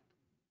contact.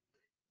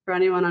 For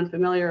anyone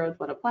unfamiliar with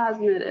what a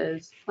plasmid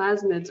is,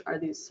 plasmids are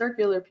these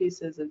circular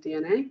pieces of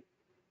DNA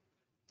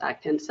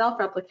that can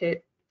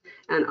self-replicate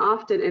and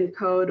often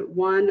encode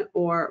one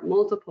or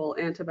multiple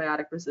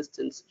antibiotic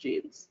resistance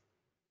genes.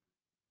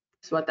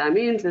 So what that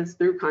means is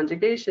through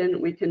conjugation,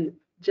 we can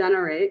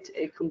generate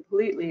a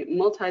completely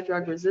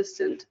multi-drug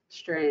resistant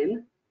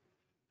strain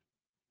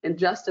in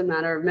just a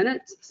matter of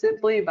minutes,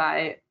 simply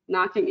by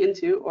knocking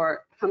into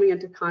or coming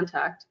into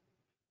contact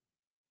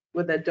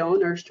with a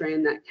donor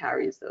strain that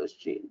carries those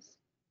genes.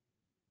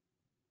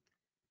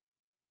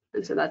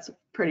 And so that's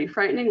pretty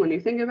frightening when you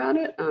think about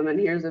it. And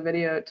here's a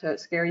video to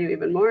scare you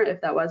even more if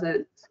that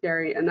wasn't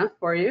scary enough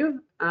for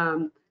you.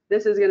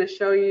 This is going to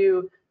show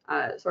you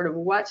sort of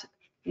what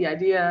the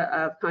idea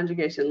of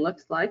conjugation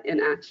looks like in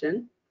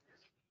action.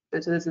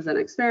 And so this is an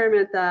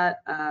experiment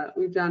that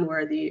we've done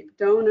where the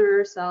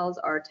donor cells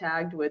are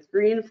tagged with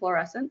green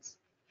fluorescence.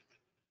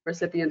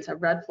 Recipients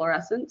have red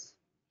fluorescence.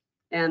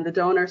 And the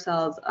donor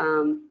cells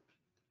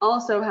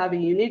also have a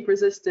unique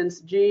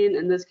resistance gene.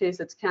 In this case,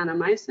 it's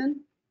kanamycin.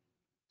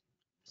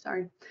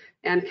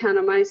 And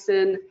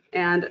kanamycin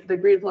and the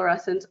green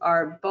fluorescence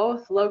are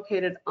both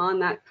located on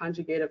that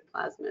conjugative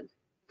plasmid,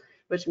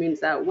 which means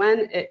that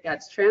when it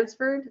gets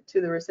transferred to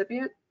the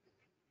recipient,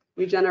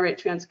 we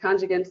generate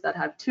transconjugates that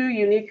have two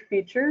unique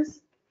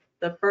features.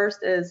 The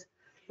first is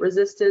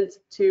resistance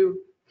to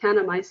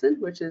kanamycin,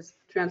 which is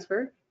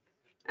transferred,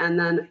 and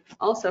then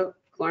also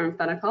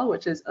chloramphenicol,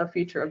 which is a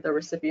feature of the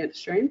recipient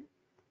strain.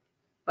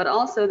 But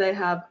also they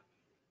have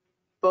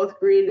both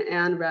green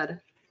and red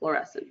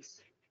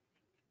fluorescence.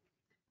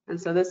 And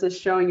so this is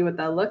showing you what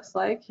that looks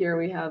like. Here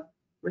we have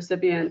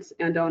recipients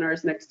and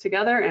donors mixed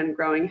together and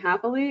growing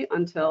happily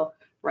until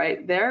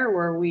right there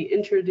where we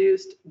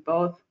introduced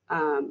both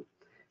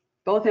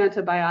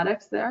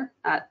antibiotics there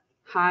at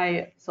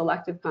high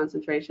selective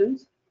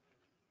concentrations.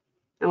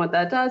 And what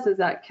that does is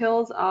that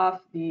kills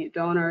off the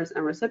donors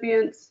and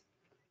recipients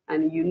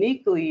and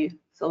uniquely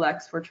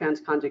selects for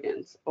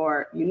transconjugates,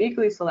 or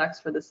uniquely selects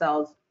for the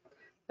cells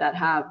that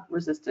have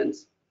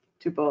resistance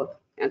to both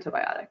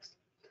antibiotics.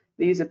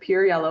 These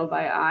appear yellow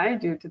by eye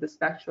due to the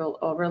spectral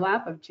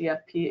overlap of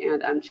GFP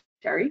and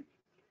M-cherry.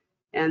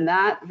 And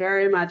that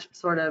very much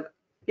sort of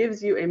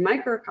gives you a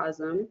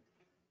microcosm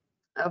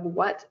of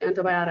what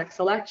antibiotic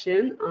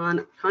selection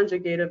on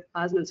conjugative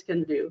plasmids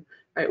can do,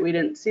 right? We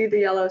didn't see the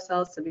yellow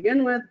cells to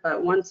begin with,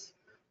 but once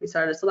we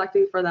started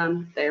selecting for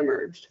them, they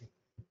emerged.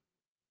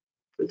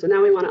 And so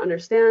now we want to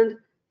understand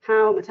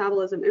how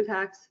metabolism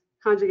impacts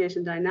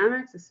conjugation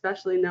dynamics,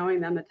 especially knowing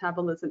that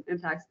metabolism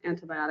impacts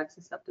antibiotic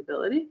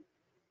susceptibility.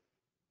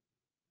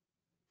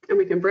 And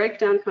we can break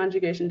down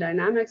conjugation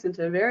dynamics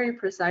into very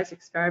precise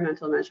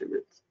experimental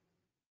measurements.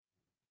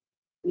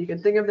 And you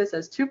can think of this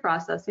as two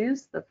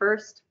processes. The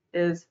first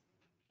is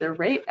the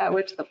rate at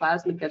which the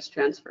plasmid gets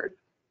transferred.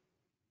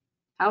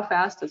 How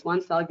fast does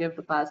one cell give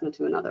the plasmid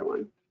to another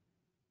one?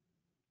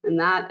 And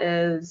that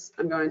is,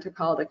 I'm going to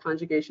call the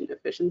conjugation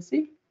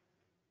efficiency.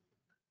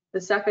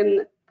 The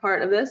second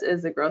part of this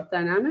is the growth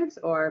dynamics,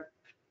 or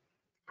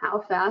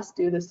how fast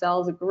do the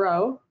cells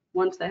grow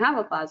once they have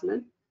a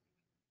plasmid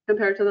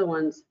compared to the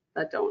ones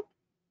that don't.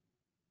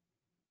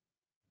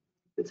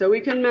 And so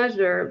we can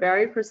measure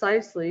very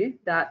precisely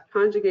that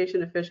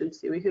conjugation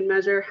efficiency. We can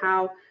measure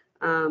how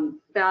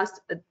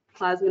fast a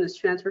plasmid is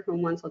transferred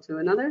from one cell to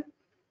another.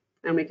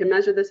 And we can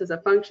measure this as a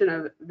function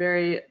of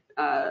very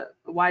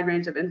wide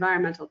range of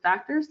environmental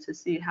factors to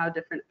see how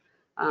different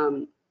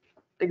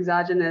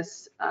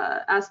exogenous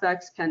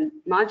aspects can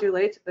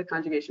modulate the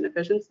conjugation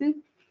efficiency.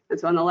 And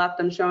so on the left,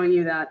 I'm showing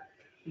you that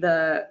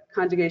the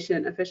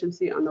conjugation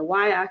efficiency on the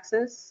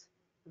y-axis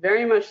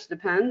very much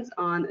depends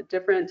on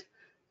different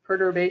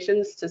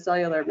perturbations to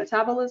cellular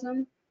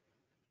metabolism,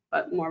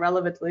 but more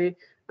relevantly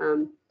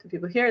to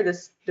people here,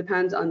 this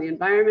depends on the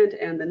environment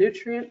and the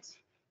nutrients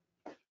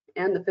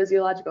and the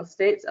physiological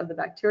states of the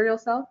bacterial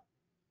cell.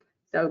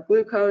 So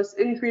glucose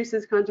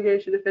increases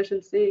conjugation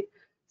efficiency.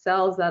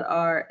 Cells that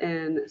are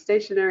in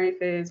stationary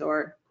phase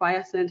or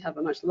quiescent have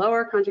a much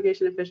lower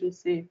conjugation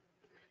efficiency.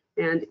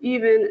 And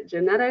even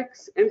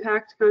genetics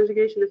impact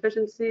conjugation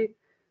efficiency,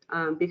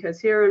 because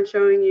here I'm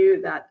showing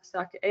you that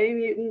SUC-A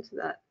mutant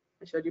that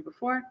I showed you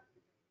before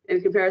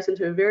in comparison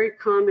to a very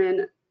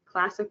common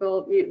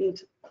classical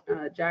mutant,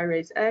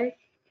 gyrase A.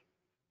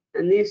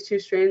 And these two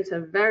strains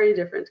have very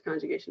different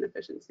conjugation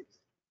efficiencies.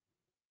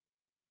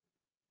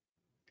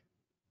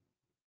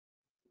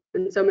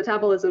 And so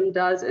metabolism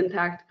does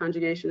impact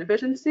conjugation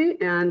efficiency,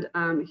 and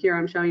here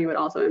I'm showing you it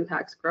also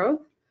impacts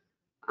growth.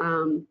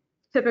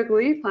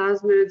 Typically,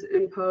 plasmids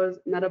impose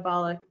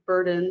metabolic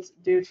burdens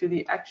due to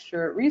the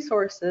extra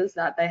resources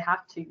that they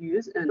have to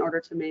use in order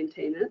to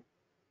maintain it.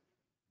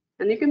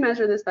 And you can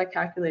measure this by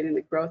calculating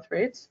the growth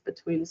rates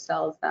between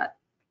cells that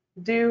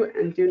do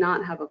and do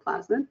not have a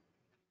plasmid.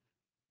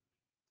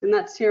 And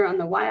that's here on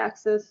the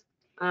y-axis,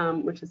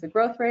 which is the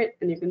growth rate.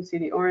 And you can see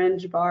the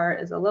orange bar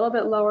is a little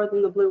bit lower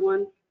than the blue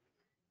one,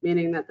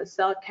 meaning that the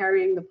cell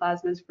carrying the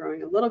plasmid is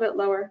growing a little bit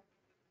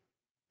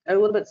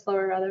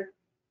slower rather.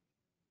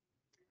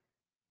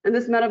 And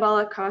this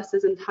metabolic cost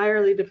is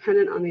entirely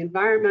dependent on the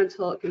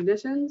environmental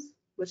conditions,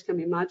 which can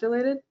be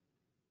modulated.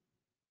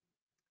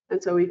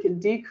 And so we can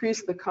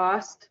decrease the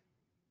cost,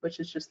 which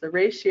is just the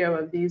ratio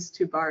of these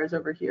two bars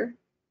over here.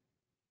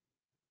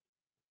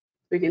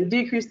 We can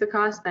decrease the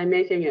cost by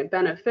making it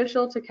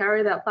beneficial to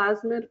carry that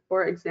plasmid,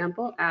 for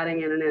example,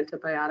 adding in an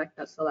antibiotic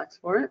that selects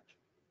for it.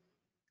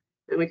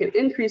 And we can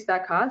increase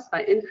that cost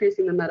by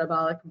increasing the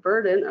metabolic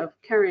burden of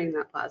carrying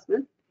that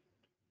plasmid.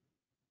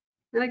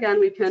 And again,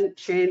 we can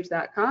change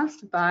that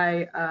cost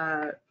by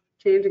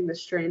changing the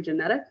strain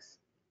genetics.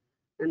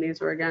 And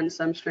these were, again,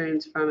 some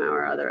strains from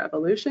our other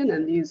evolution,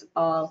 and these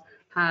all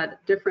had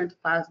different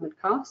plasmid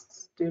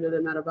costs due to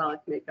the metabolic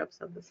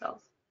makeups of the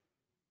cells.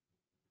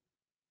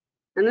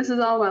 And this is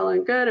all well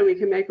and good, and we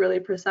can make really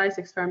precise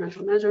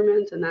experimental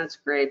measurements, and that's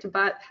great,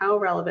 but how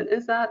relevant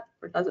is that?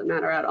 Or does it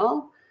matter at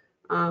all?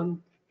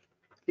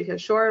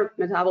 Because sure,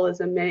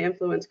 metabolism may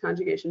influence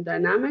conjugation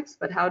dynamics,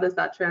 but how does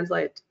that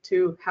translate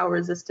to how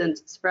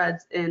resistance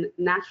spreads in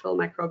natural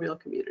microbial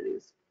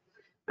communities?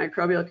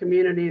 Microbial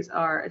communities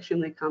are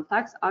extremely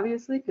complex,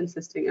 obviously,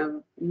 consisting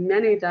of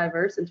many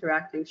diverse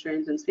interacting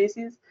strains and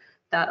species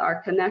that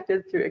are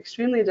connected through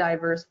extremely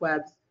diverse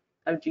webs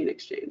of gene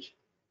exchange.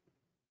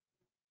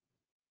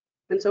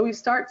 And so we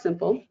start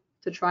simple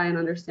to try and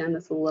understand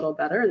this a little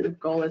better, and the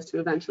goal is to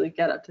eventually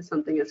get up to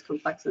something as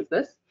complex as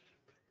this.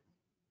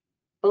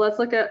 But let's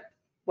look at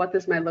what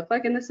this might look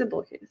like in the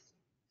simple case.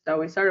 So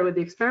we started with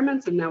the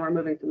experiments, and now we're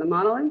moving to the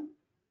modeling.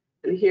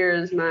 And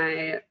here's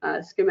my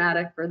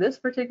schematic for this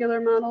particular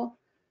model.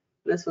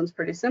 This one's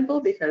pretty simple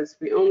because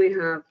we only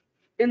have,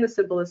 in the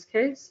simplest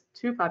case,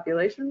 two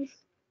populations.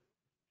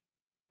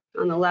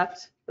 On the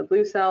left, the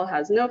blue cell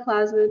has no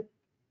plasmid.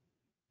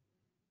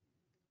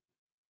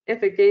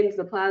 If it gains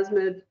the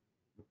plasmid,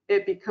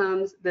 it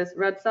becomes this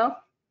red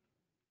cell,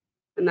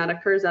 and that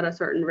occurs at a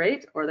certain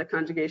rate, or the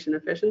conjugation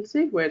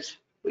efficiency, which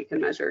we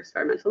can measure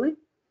experimentally.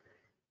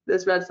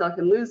 This red cell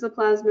can lose the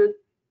plasmid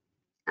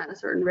at a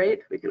certain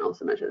rate. We can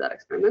also measure that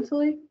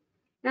experimentally.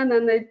 And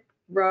then they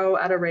grow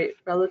at a rate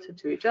relative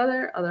to each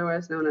other,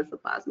 otherwise known as the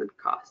plasmid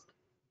cost.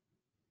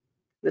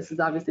 This is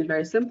obviously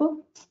very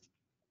simple,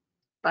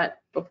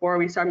 but before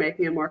we start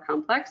making it more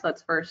complex,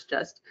 let's first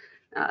just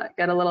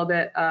get a little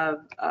bit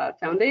of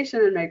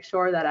foundation and make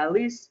sure that at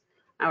least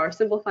our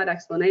simplified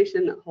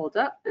explanation holds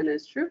up and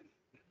is true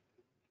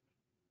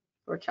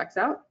or checks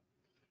out.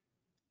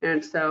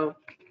 And so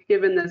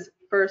given this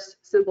first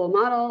simple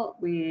model,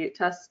 we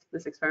test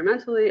this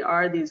experimentally.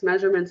 Are these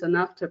measurements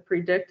enough to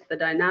predict the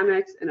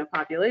dynamics in a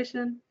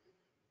population?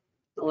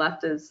 The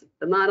left is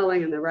the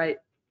modeling and the right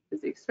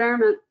is the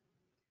experiment.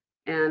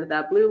 And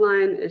that blue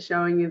line is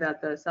showing you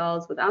that the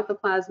cells without the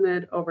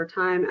plasmid over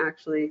time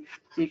actually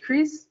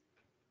decrease,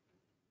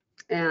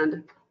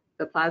 and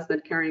the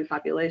plasmid carrying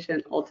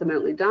population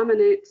ultimately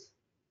dominates.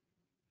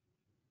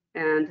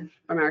 And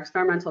from our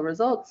experimental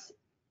results,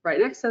 right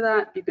next to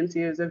that, you can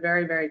see it was a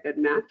very, very good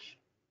match.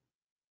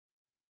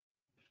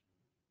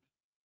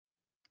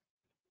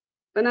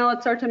 But now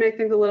let's start to make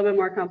things a little bit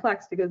more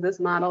complex, because this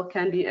model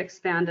can be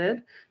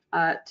expanded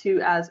to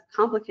as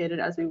complicated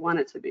as we want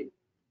it to be.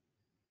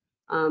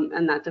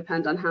 And that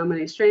depends on how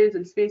many strains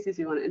and species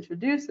you want to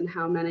introduce and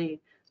how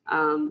many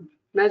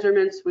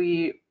measurements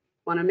we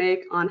want to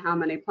make on how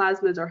many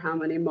plasmids or how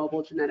many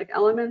mobile genetic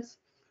elements.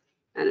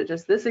 And in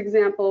just this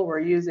example,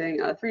 we're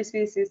using a 3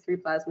 species, 3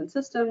 plasmid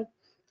system.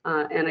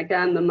 And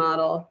again, the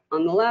model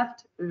on the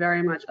left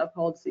very much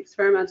upholds the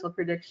experimental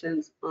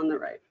predictions on the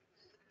right,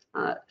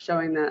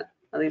 showing that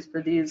at least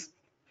for these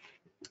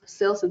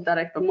still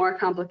synthetic but more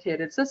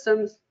complicated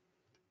systems,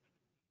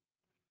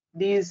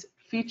 these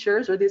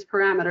features or these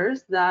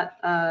parameters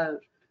that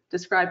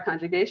describe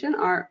conjugation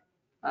are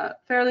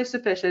fairly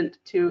sufficient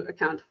to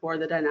account for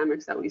the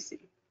dynamics that we see.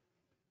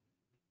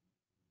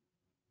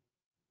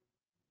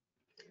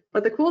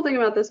 But the cool thing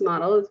about this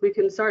model is we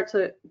can start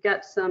to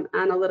get some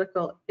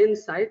analytical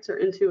insights or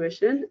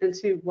intuition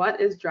into what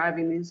is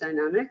driving these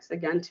dynamics,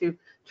 again, to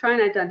try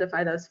and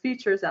identify those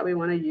features that we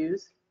want to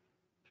use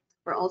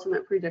for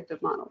ultimate predictive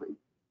modeling.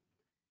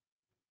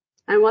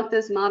 And what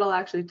this model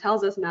actually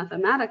tells us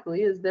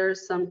mathematically is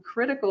there's some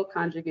critical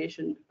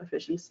conjugation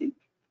efficiency.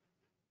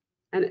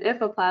 And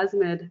if a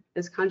plasmid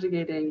is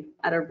conjugating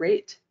at a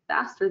rate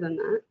faster than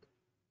that,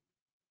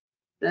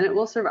 then it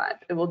will survive.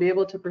 It will be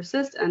able to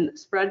persist and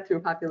spread through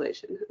a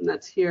population, and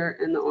that's here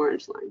in the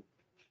orange line.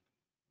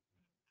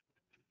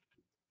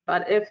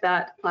 But if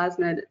that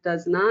plasmid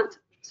does not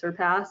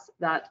surpass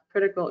that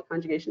critical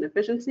conjugation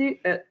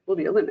efficiency, it will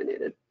be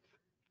eliminated.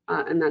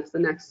 And that's the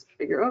next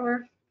figure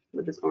over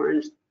with this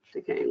orange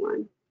decaying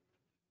line.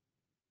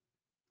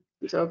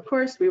 And so of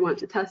course, we want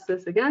to test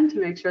this again to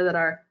make sure that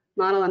our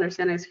model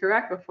understanding is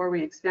correct before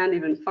we expand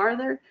even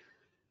farther.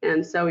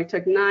 And so we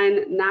took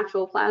 9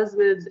 natural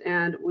plasmids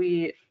and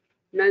we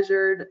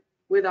measured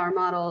with our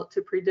model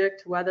to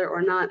predict whether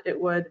or not it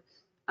would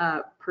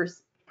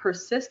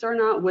persist or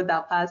not, would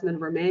that plasmid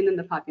remain in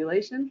the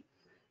population.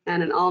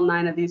 And in all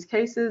 9 of these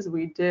cases,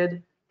 we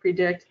did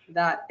predict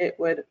that it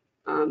would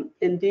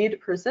indeed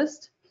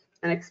persist.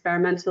 And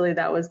experimentally,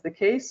 that was the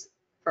case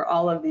for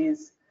all of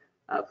these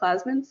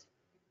plasmids.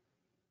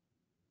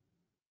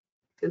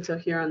 And so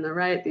here on the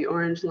right, the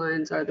orange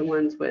lines are the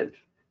ones with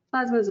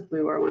plasmids, the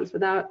blue are ones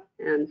without,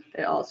 and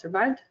they all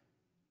survived.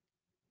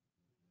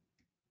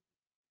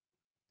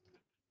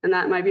 And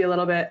that might be a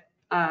little bit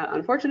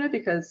unfortunate,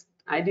 because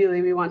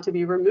ideally we want to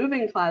be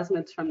removing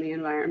plasmids from the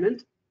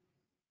environment,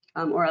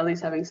 or at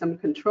least having some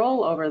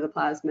control over the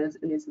plasmids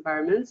in these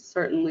environments,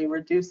 certainly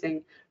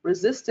reducing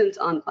resistance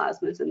on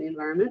plasmids in the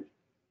environment.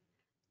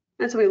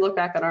 And so we look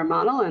back at our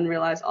model and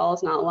realize all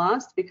is not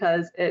lost,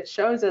 because it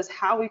shows us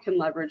how we can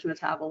leverage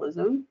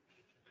metabolism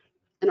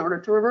in order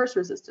to reverse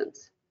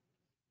resistance.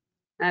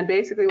 And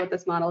basically what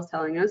this model is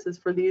telling us is,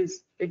 for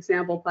these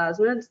example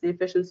plasmids, the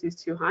efficiency is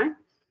too high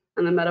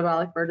and the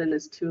metabolic burden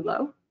is too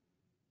low.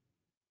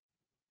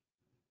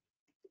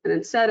 And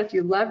instead, if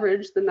you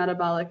leverage the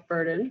metabolic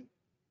burden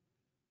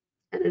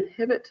and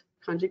inhibit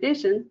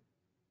conjugation,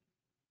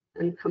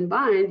 and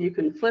combined, you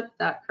can flip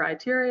that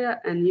criteria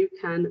and you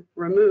can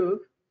remove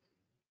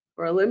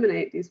or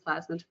eliminate these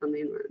plasmids from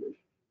the environment.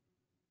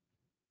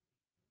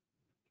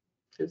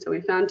 And so we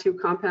found 2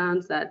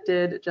 compounds that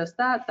did just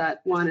that,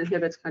 that one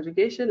inhibits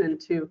conjugation and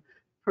 2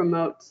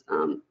 promotes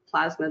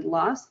plasmid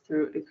loss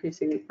through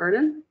increasing the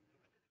burden.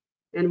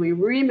 And we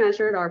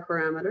remeasured our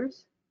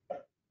parameters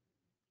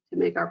to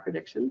make our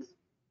predictions.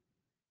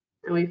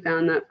 And we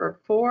found that for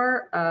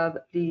 4 of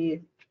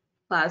the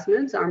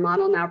plasmids, our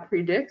model now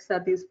predicts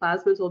that these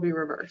plasmids will be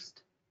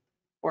reversed.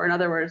 Or in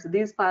other words,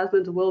 these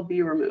plasmids will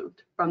be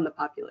removed from the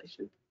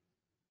population.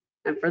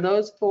 And for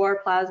those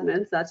 4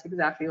 plasmids, that's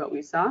exactly what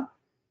we saw.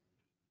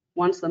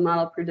 Once the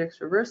model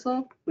predicts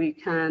reversal, we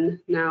can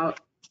now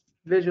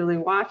visually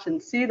watch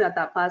and see that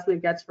that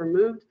plasmid gets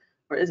removed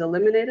or is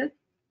eliminated.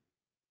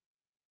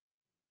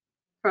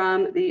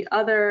 From the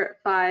other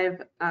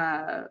 5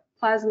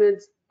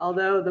 plasmids,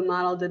 although the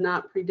model did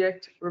not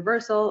predict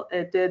reversal,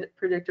 it did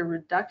predict a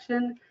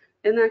reduction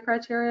in that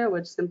criteria,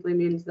 which simply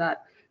means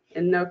that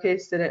in no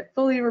case did it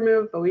fully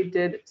remove, but we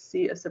did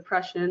see a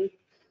suppression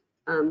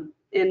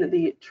in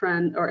the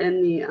trend, or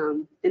in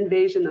the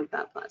invasion of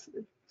that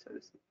plasmid, so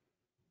to speak.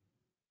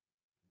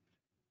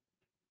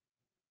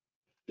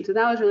 And so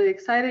that was really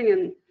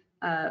exciting.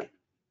 And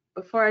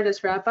before I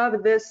just wrap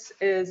up, this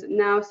is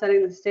now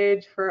setting the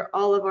stage for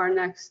all of our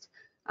next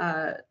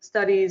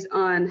studies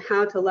on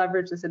how to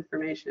leverage this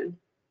information.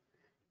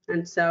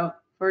 And so,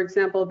 for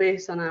example,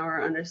 based on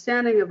our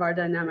understanding of our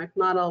dynamic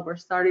model, we're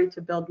starting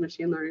to build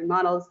machine learning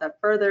models that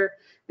further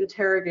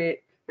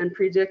interrogate and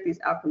predict these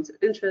outcomes of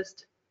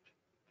interest,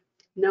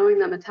 knowing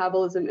that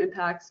metabolism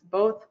impacts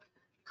both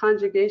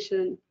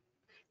conjugation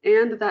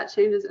and that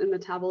changes in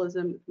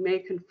metabolism may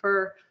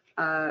confer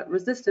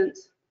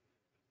resistance.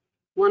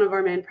 One of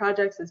our main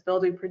projects is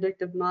building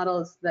predictive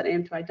models that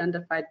aim to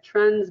identify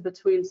trends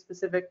between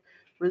specific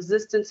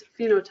resistance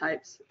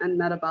phenotypes and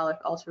metabolic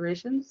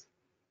alterations.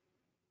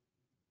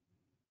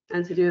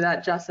 And to do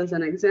that, just as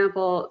an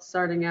example,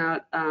 starting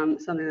out,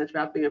 something that's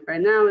wrapping up right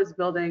now is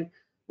building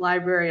a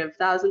library of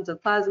thousands of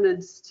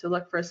plasmids to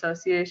look for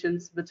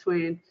associations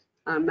between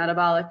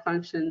metabolic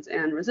functions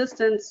and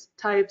resistance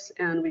types,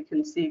 and we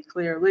can see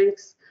clear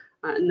links.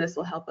 And this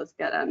will help us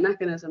get a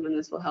mechanism, and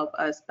this will help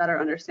us better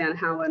understand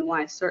how and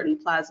why certain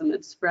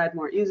plasmids spread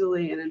more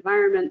easily in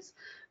environments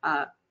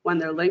when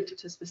they're linked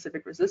to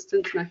specific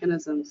resistance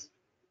mechanisms.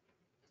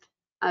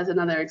 As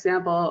another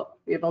example,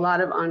 we have a lot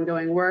of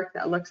ongoing work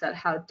that looks at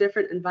how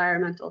different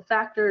environmental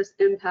factors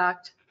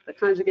impact the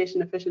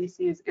conjugation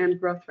efficiencies and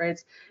growth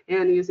rates,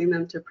 and using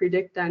them to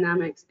predict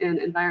dynamics in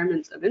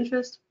environments of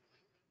interest.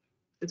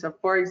 And so,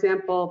 for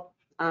example,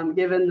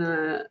 given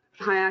the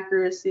high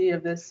accuracy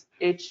of this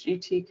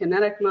HGT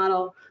kinetic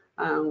model,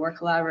 we're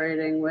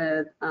collaborating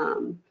with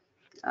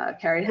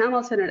Carrie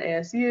Hamilton at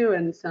ASU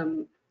and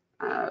some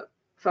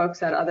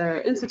folks at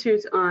other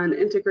institutes on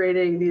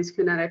integrating these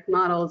kinetic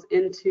models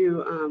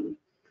into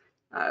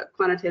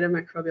quantitative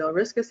microbial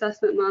risk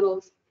assessment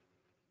models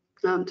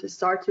to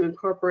start to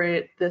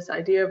incorporate this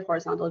idea of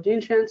horizontal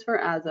gene transfer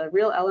as a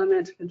real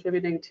element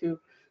contributing to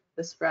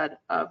the spread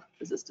of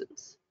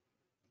resistance.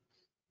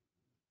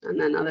 And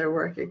then other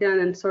work, again,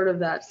 in sort of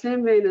that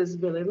same vein, is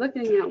really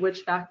looking at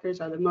which factors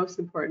are the most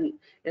important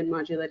in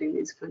modulating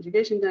these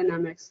conjugation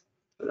dynamics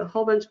with a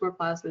whole bunch more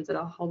plasmids and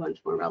a whole bunch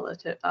more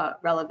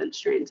relevant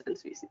strains and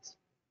species.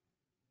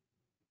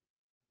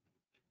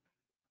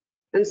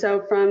 And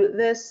so from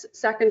this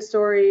second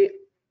story,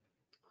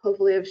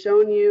 hopefully I've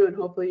shown you, and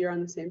hopefully you're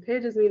on the same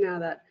page as me now,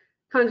 that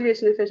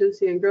conjugation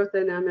efficiency and growth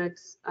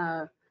dynamics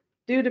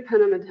do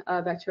depend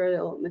on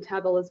bacterial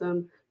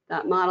metabolism,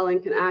 that modeling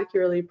can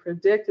accurately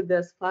predict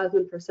this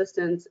plasmid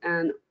persistence.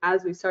 And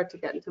as we start to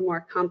get into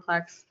more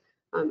complex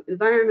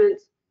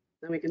environments,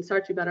 then we can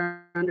start to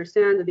better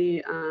understand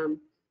the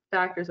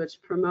factors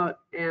which promote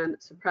and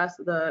suppress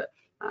the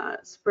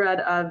spread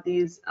of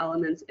these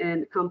elements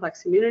in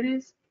complex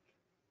communities.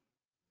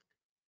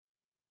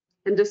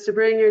 And just to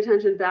bring your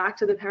attention back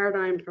to the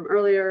paradigm from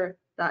earlier,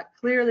 that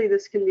clearly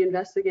this can be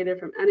investigated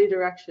from any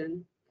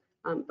direction,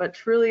 but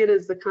truly it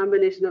is the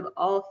combination of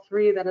all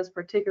 3 that is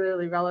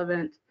particularly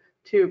relevant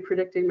to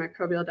predicting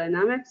microbial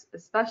dynamics,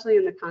 especially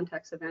in the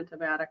context of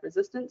antibiotic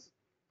resistance.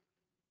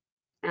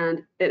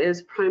 And it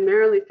is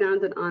primarily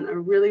founded on a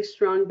really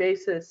strong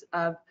basis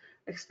of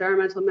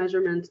experimental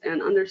measurements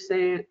and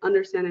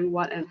understanding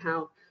what and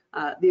how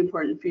the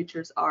important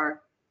features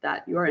are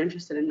that you are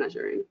interested in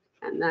measuring,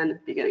 and then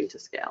beginning to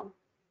scale.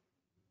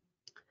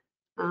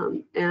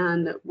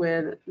 And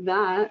with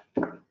that,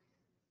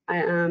 I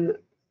am,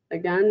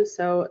 again,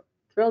 so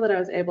thrilled that I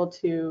was able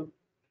to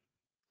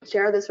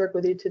share this work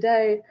with you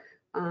today.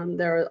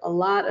 There were a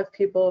lot of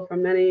people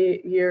from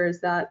many years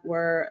that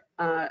were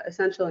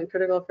essential and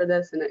critical for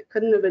this, and it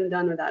couldn't have been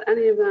done without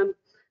any of them.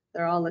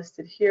 They're all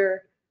listed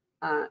here.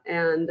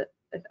 And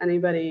if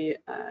anybody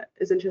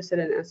is interested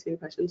in asking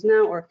questions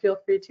now, or feel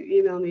free to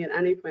email me at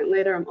any point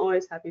later, I'm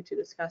always happy to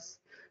discuss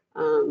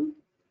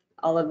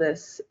all of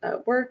this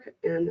work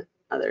and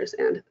others.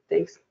 And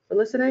thanks for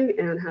listening,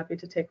 and happy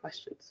to take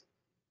questions.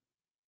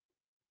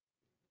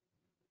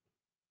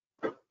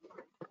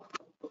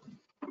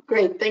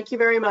 Great, thank you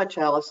very much,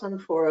 Allison,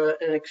 for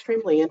an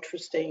extremely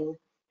interesting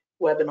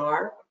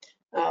webinar.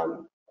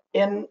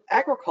 In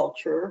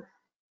agriculture,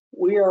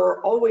 we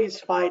are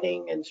always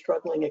fighting and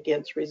struggling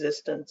against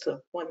resistance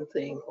of one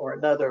thing or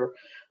another,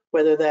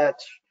 whether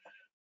that's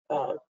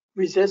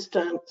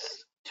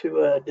resistance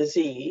to a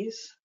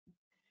disease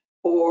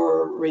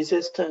or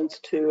resistance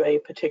to a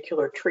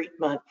particular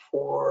treatment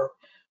for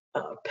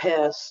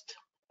pest,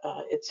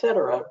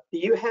 etc. Do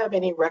you have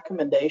any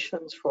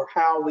recommendations for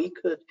how we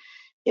could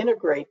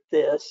integrate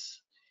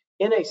this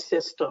in a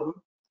system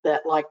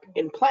that, like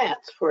in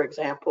plants, for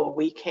example,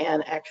 we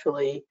can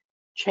actually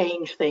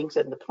change things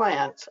in the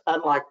plants,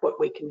 unlike what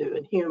we can do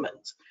in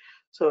humans?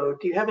 So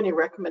do you have any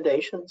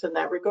recommendations in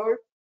that regard?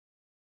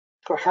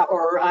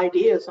 Or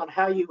ideas on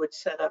how you would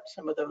set up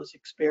some of those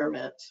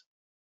experiments?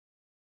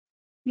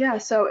 Yeah,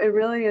 so it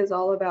really is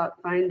all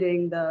about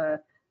finding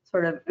the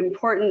sort of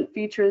important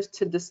features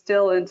to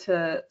distill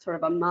into sort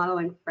of a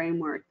modeling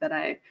framework that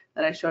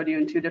I showed you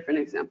in two different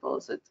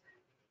examples. It's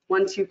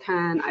once you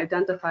can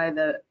identify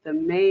the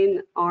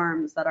main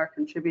arms that are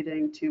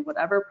contributing to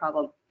whatever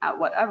problem at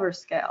whatever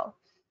scale,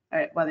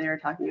 right? Whether you're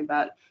talking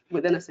about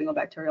within a single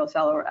bacterial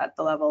cell or at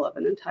the level of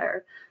an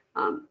entire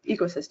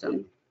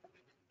ecosystem,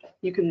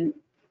 you can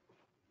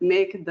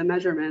make the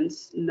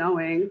measurements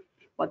knowing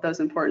what those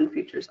important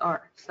features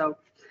are. So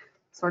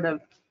sort of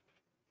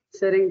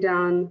sitting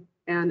down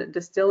and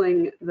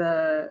distilling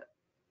the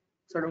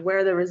sort of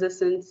where the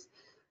resistance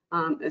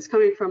is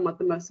coming from, what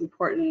the most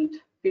important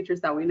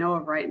features that we know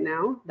of right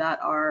now that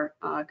are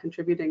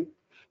contributing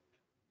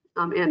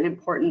and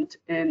important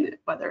in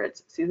whether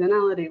it's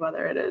seasonality,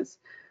 whether it is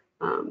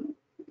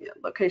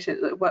location,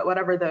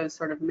 whatever those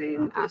sort of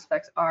main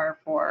aspects are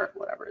for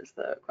whatever is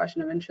the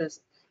question of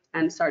interest,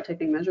 and start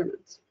taking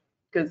measurements,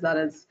 because that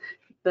is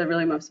the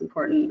really most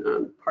important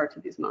part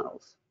of these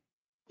models.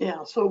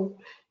 Yeah, so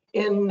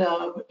in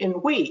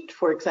wheat,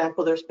 for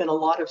example, there's been a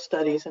lot of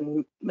studies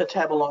in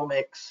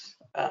metabolomics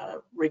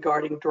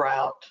regarding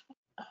drought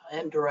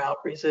and drought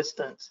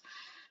resistance.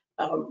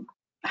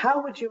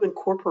 How would you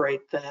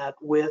incorporate that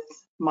with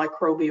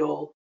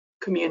microbial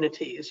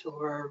communities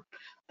or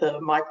the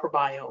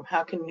microbiome?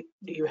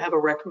 Do you have a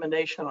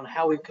recommendation on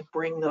how we could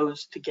bring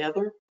those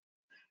together,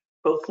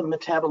 both the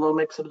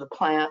metabolomics of the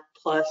plant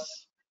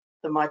plus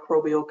the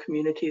microbial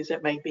communities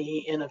that may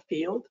be in a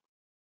field?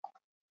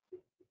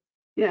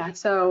 Yeah,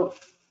 so,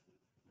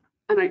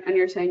 and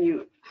you're saying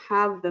you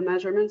have the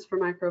measurements for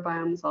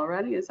microbiomes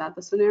already? Is that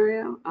the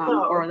scenario?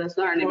 No, or those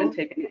aren't even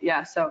taken yet?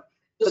 Yeah, so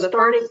just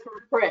starting from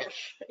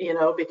fresh,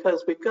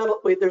 because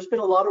there's been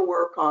a lot of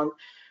work on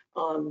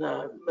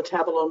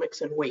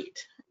metabolomics in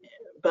wheat,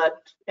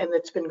 and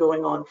it's been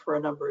going on for a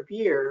number of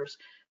years,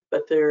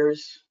 but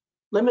there's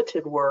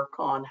limited work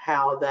on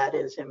how that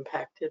is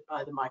impacted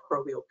by the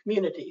microbial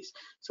communities.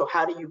 So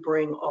how do you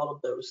bring all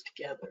of those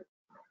together?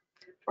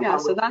 Yeah,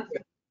 so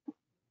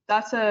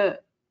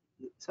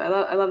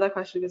I love that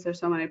question, because there's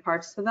so many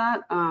parts to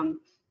that.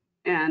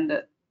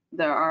 And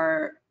there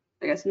are,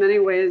 I guess, many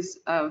ways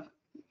of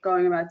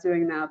going about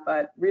doing that,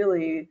 but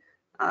really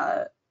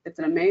it's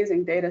an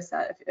amazing data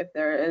set. If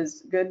there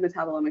is good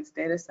metabolomics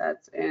data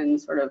sets in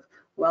sort of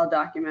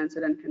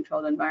well-documented and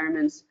controlled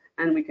environments,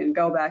 and we can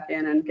go back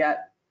in and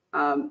get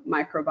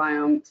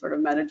microbiome sort of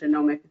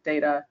metagenomic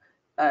data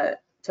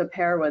to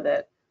pair with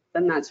it,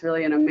 then that's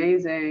really an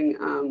amazing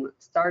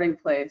starting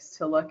place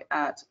to look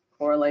at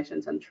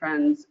correlations and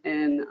trends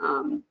in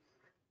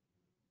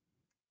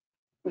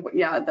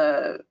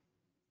the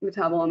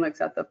metabolomics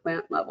at the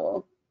plant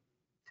level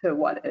to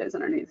what is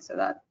underneath. So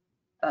that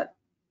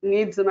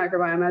needs the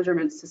microbiome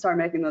measurements to start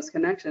making those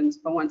connections.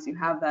 But once you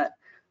have that,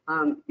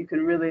 you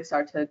can really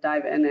start to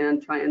dive in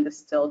and try and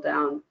distill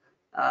down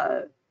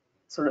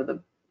sort of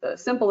the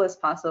simplest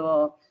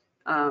possible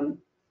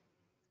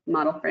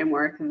model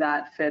framework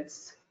that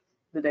fits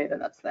the data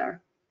that's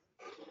there.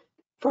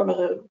 From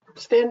a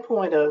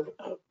standpoint of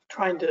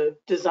trying to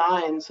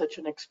design such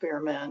an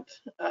experiment,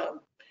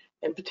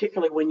 and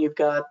particularly when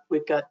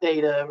we've got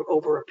data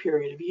over a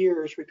period of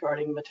years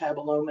regarding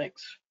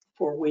metabolomics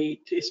for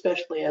wheat,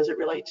 especially as it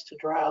relates to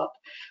drought,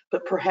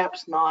 but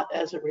perhaps not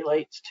as it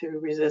relates to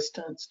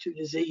resistance to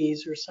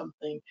disease or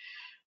something.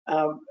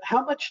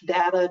 How much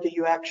data do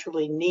you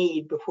actually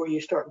need before you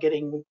start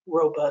getting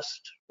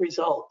robust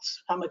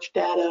results? How much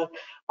data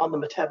on the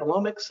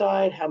metabolomic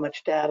side? How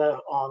much data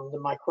on the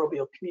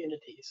microbial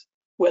communities,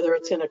 whether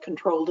it's in a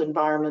controlled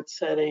environment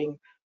setting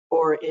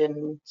or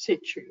in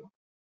situ?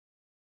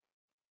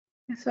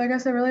 So I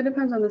guess it really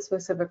depends on the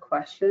specific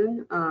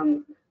question.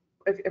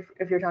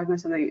 If you're talking about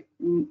something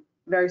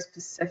very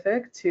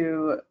specific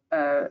to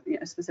a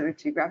specific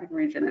geographic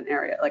region and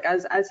area. Like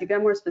as you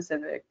get more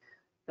specific,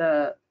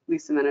 the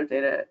least amount of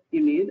data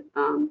you need.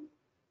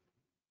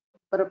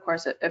 But of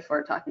course, if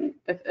we're talking,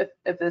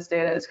 if this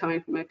data is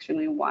coming from an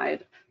extremely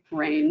wide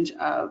range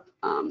of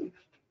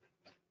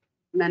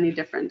many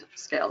different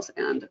scales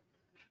and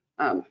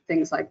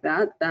things like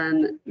that,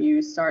 then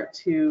you start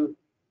to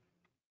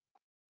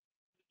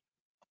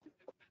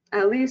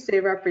at least a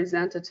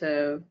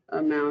representative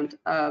amount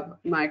of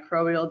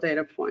microbial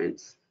data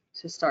points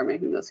to start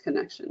making those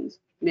connections,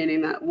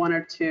 meaning that 1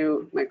 or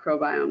 2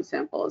 microbiome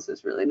samples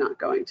is really not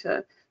going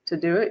to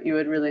do it. You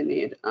would really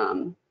need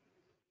from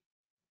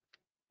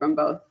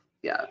both,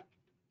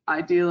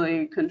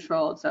 ideally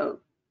controlled, so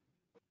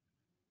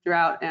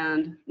drought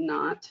and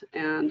not,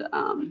 and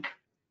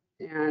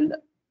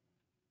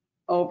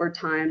over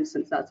time,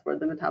 since that's where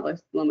the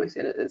metabolomics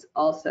data is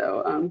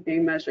also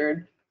being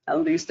measured,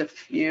 at least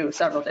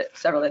several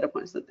data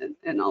points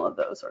in all of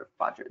those sort of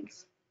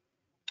quadrants.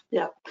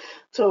 Yeah.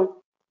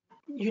 So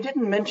you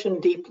didn't mention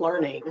deep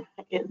learning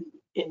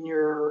in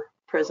your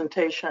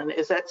presentation.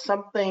 Is that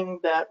something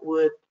that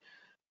would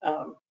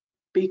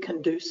be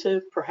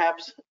conducive,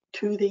 perhaps,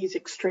 to these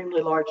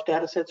extremely large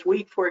data sets?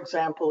 Wheat, for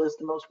example, is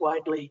the most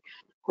widely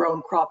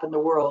grown crop in the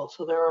world.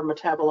 So there are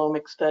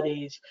metabolomic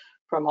studies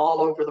from all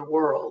over the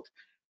world.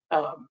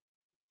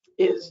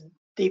 Is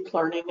deep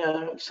learning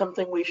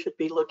something we should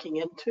be looking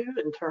into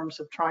in terms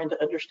of trying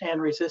to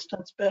understand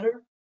resistance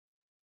better?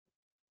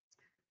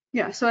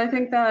 Yeah, so I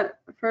think that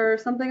for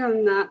something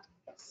on that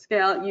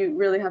scale, you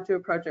really have to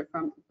approach it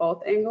from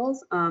both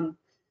angles,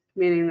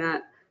 meaning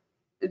that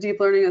deep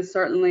learning is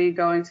certainly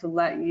going to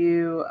let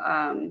you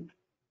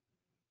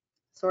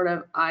sort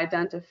of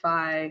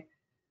identify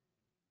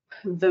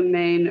the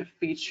main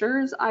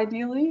features,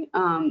 ideally,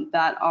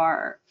 that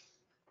are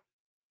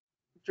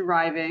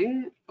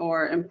driving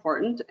or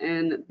important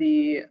in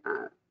the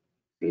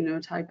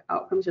phenotype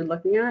outcomes you're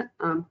looking at.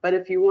 But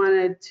if you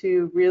wanted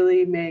to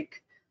really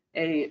make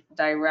a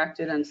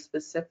directed and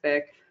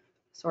specific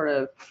sort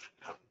of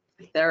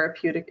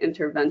therapeutic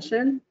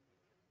intervention,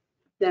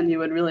 then you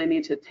would really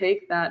need to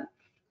take that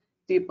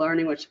deep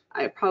learning, which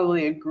I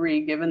probably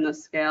agree, given the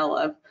scale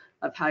of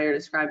how you're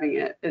describing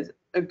it, is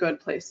a good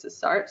place to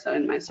start. So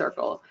in my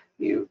circle,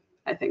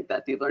 I think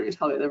that deep learning is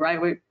probably the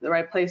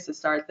right place to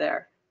start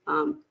there.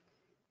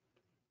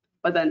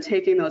 But then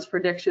taking those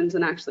predictions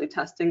and actually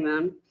testing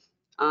them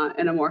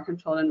in a more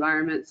controlled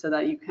environment so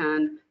that you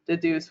can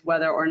deduce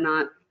whether or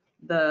not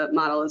the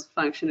model is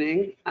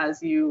functioning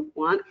as you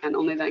want, and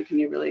only then can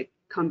you really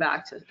come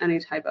back to any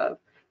type of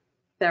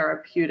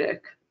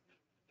therapeutic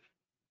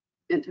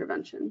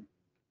intervention.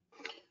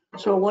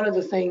 So one of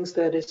the things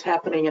that is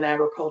happening in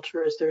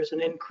agriculture is there's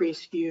an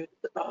increased use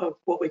of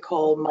what we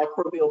call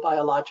microbial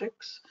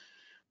biologics,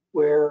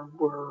 where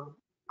we're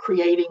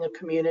creating a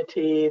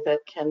community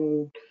that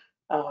can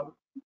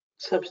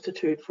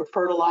substitute for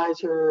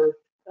fertilizer,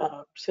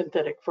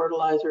 synthetic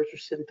fertilizers or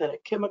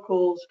synthetic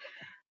chemicals.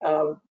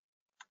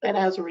 And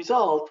as a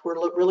result,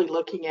 we're really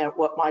looking at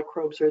what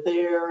microbes are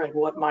there and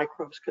what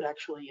microbes could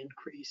actually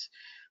increase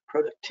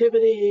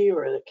productivity,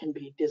 or that can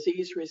be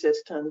disease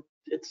resistant,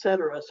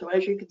 etc. So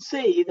as you can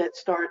see, that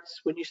starts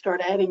when you start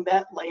adding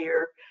that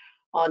layer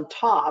on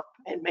top,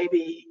 and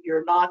maybe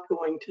you're not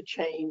going to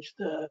change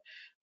the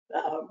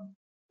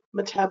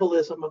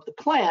metabolism of the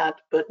plant,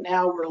 but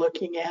now we're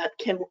looking at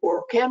can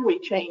we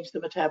change the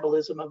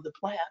metabolism of the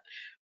plant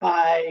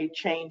by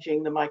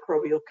changing the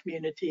microbial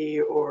community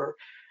or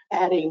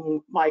adding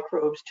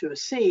microbes to a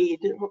seed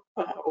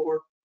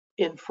or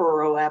in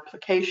furrow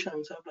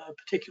applications of a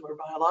particular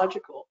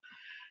biological.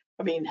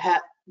 I mean,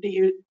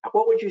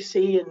 what would you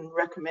see and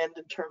recommend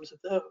in terms of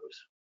those?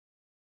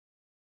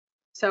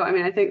 So, I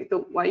mean, I think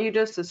what you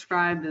just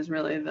described is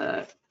really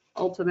the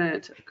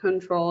ultimate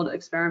controlled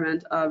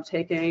experiment of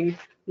taking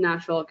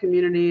natural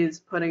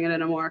communities, putting it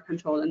in a more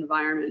controlled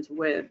environment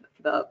with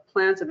the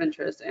plants of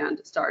interest,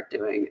 and start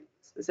doing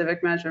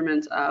specific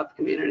measurements of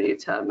community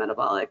to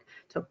metabolic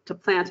to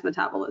plant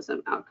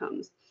metabolism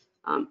outcomes,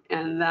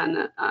 and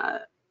then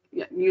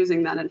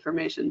using that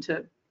information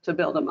to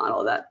build a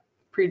model that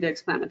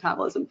predicts plant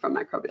metabolism from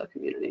microbial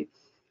community.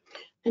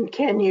 And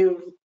can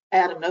you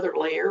add another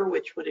layer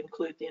which would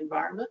include the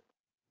environment?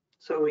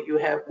 So you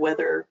have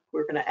weather,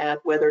 we're going to add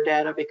weather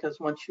data, because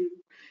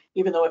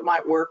even though it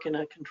might work in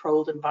a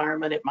controlled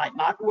environment, it might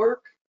not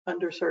work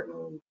under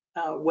certain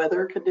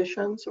weather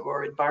conditions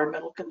or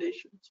environmental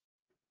conditions.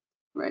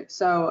 Right,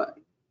 so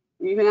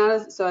you can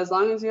add, as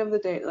long as you have the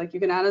data, like you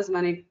can add as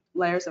many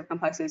layers of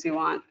complexity as you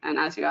want, and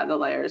as you add the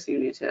layers, you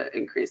need to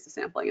increase the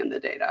sampling in the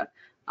data.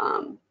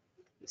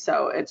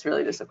 So it's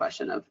really just a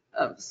question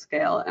of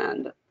scale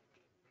and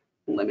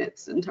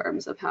limits in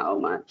terms of how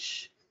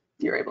much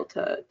you're able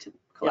to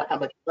collect. Yeah, how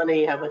much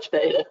money, how much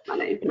data.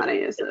 Money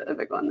is a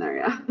big one there,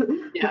 yeah.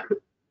 Yeah,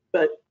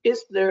 but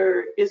is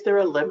there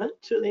a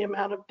limit to the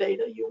amount of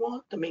data you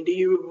want? I mean, do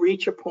you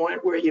reach a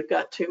point where you've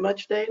got too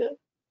much data?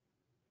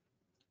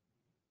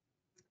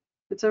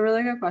 It's a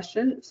really good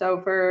question. So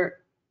for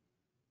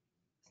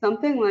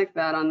something like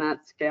that on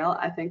that scale,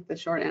 I think the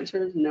short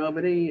answer is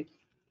nobody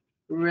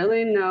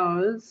really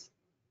knows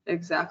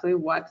exactly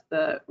what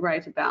the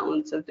right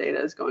balance of data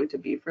is going to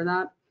be for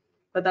that.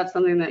 But that's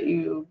something that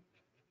you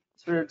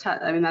sort of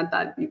test. I mean,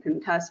 that you can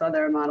test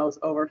whether a model is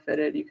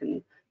overfitted. You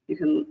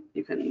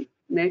can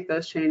make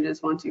those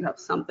changes once you have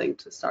something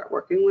to start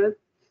working with.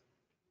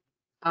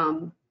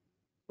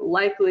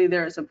 Likely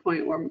there's a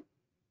point where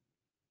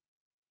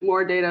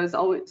more data is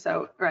always,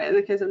 so right, in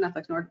the case of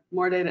Netflix,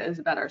 more data is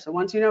better. So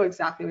once you know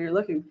exactly what you're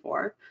looking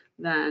for,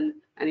 then,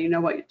 and you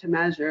know what to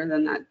measure,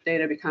 then that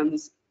data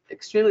becomes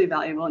extremely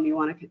valuable and you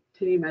want to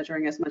continue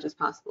measuring as much as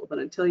possible. But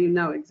until you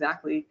know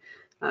exactly,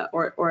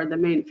 or the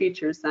main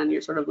features, then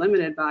you're sort of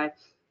limited by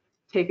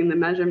taking the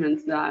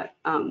measurements that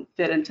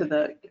fit into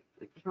the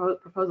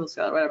proposal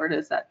scale or whatever it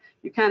is that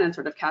you can, and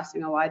sort of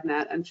casting a wide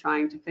net and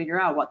trying to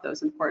figure out what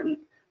those important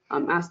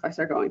aspects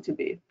are going to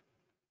be,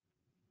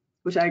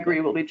 which I agree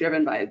will be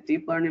driven by a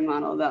deep learning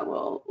model that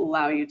will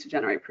allow you to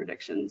generate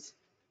predictions.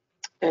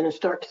 And to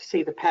start to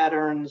see the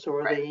patterns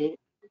or right.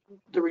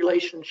 the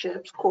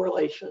relationships,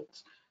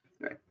 correlations,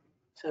 right,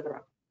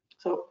 etc.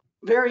 So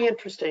very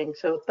interesting.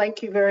 So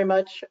thank you very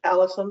much,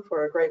 Allison,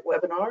 for a great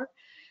webinar.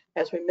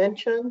 As we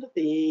mentioned,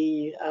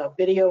 the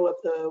video of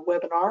the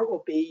webinar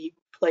will be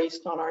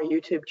placed on our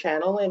YouTube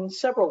channel in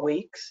several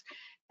weeks,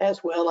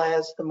 as well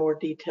as the more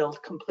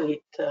detailed,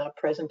 complete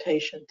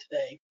presentation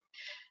today.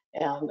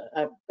 And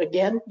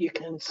again, you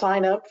can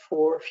sign up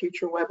for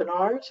future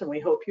webinars, and we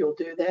hope you'll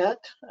do that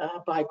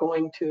by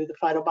going to the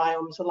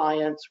Phytobiomes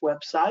Alliance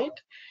website.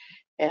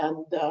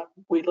 And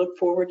we look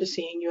forward to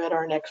seeing you at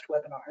our next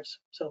webinars.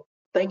 So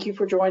thank you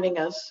for joining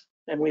us,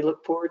 and we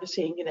look forward to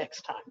seeing you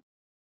next time.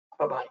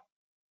 Bye-bye.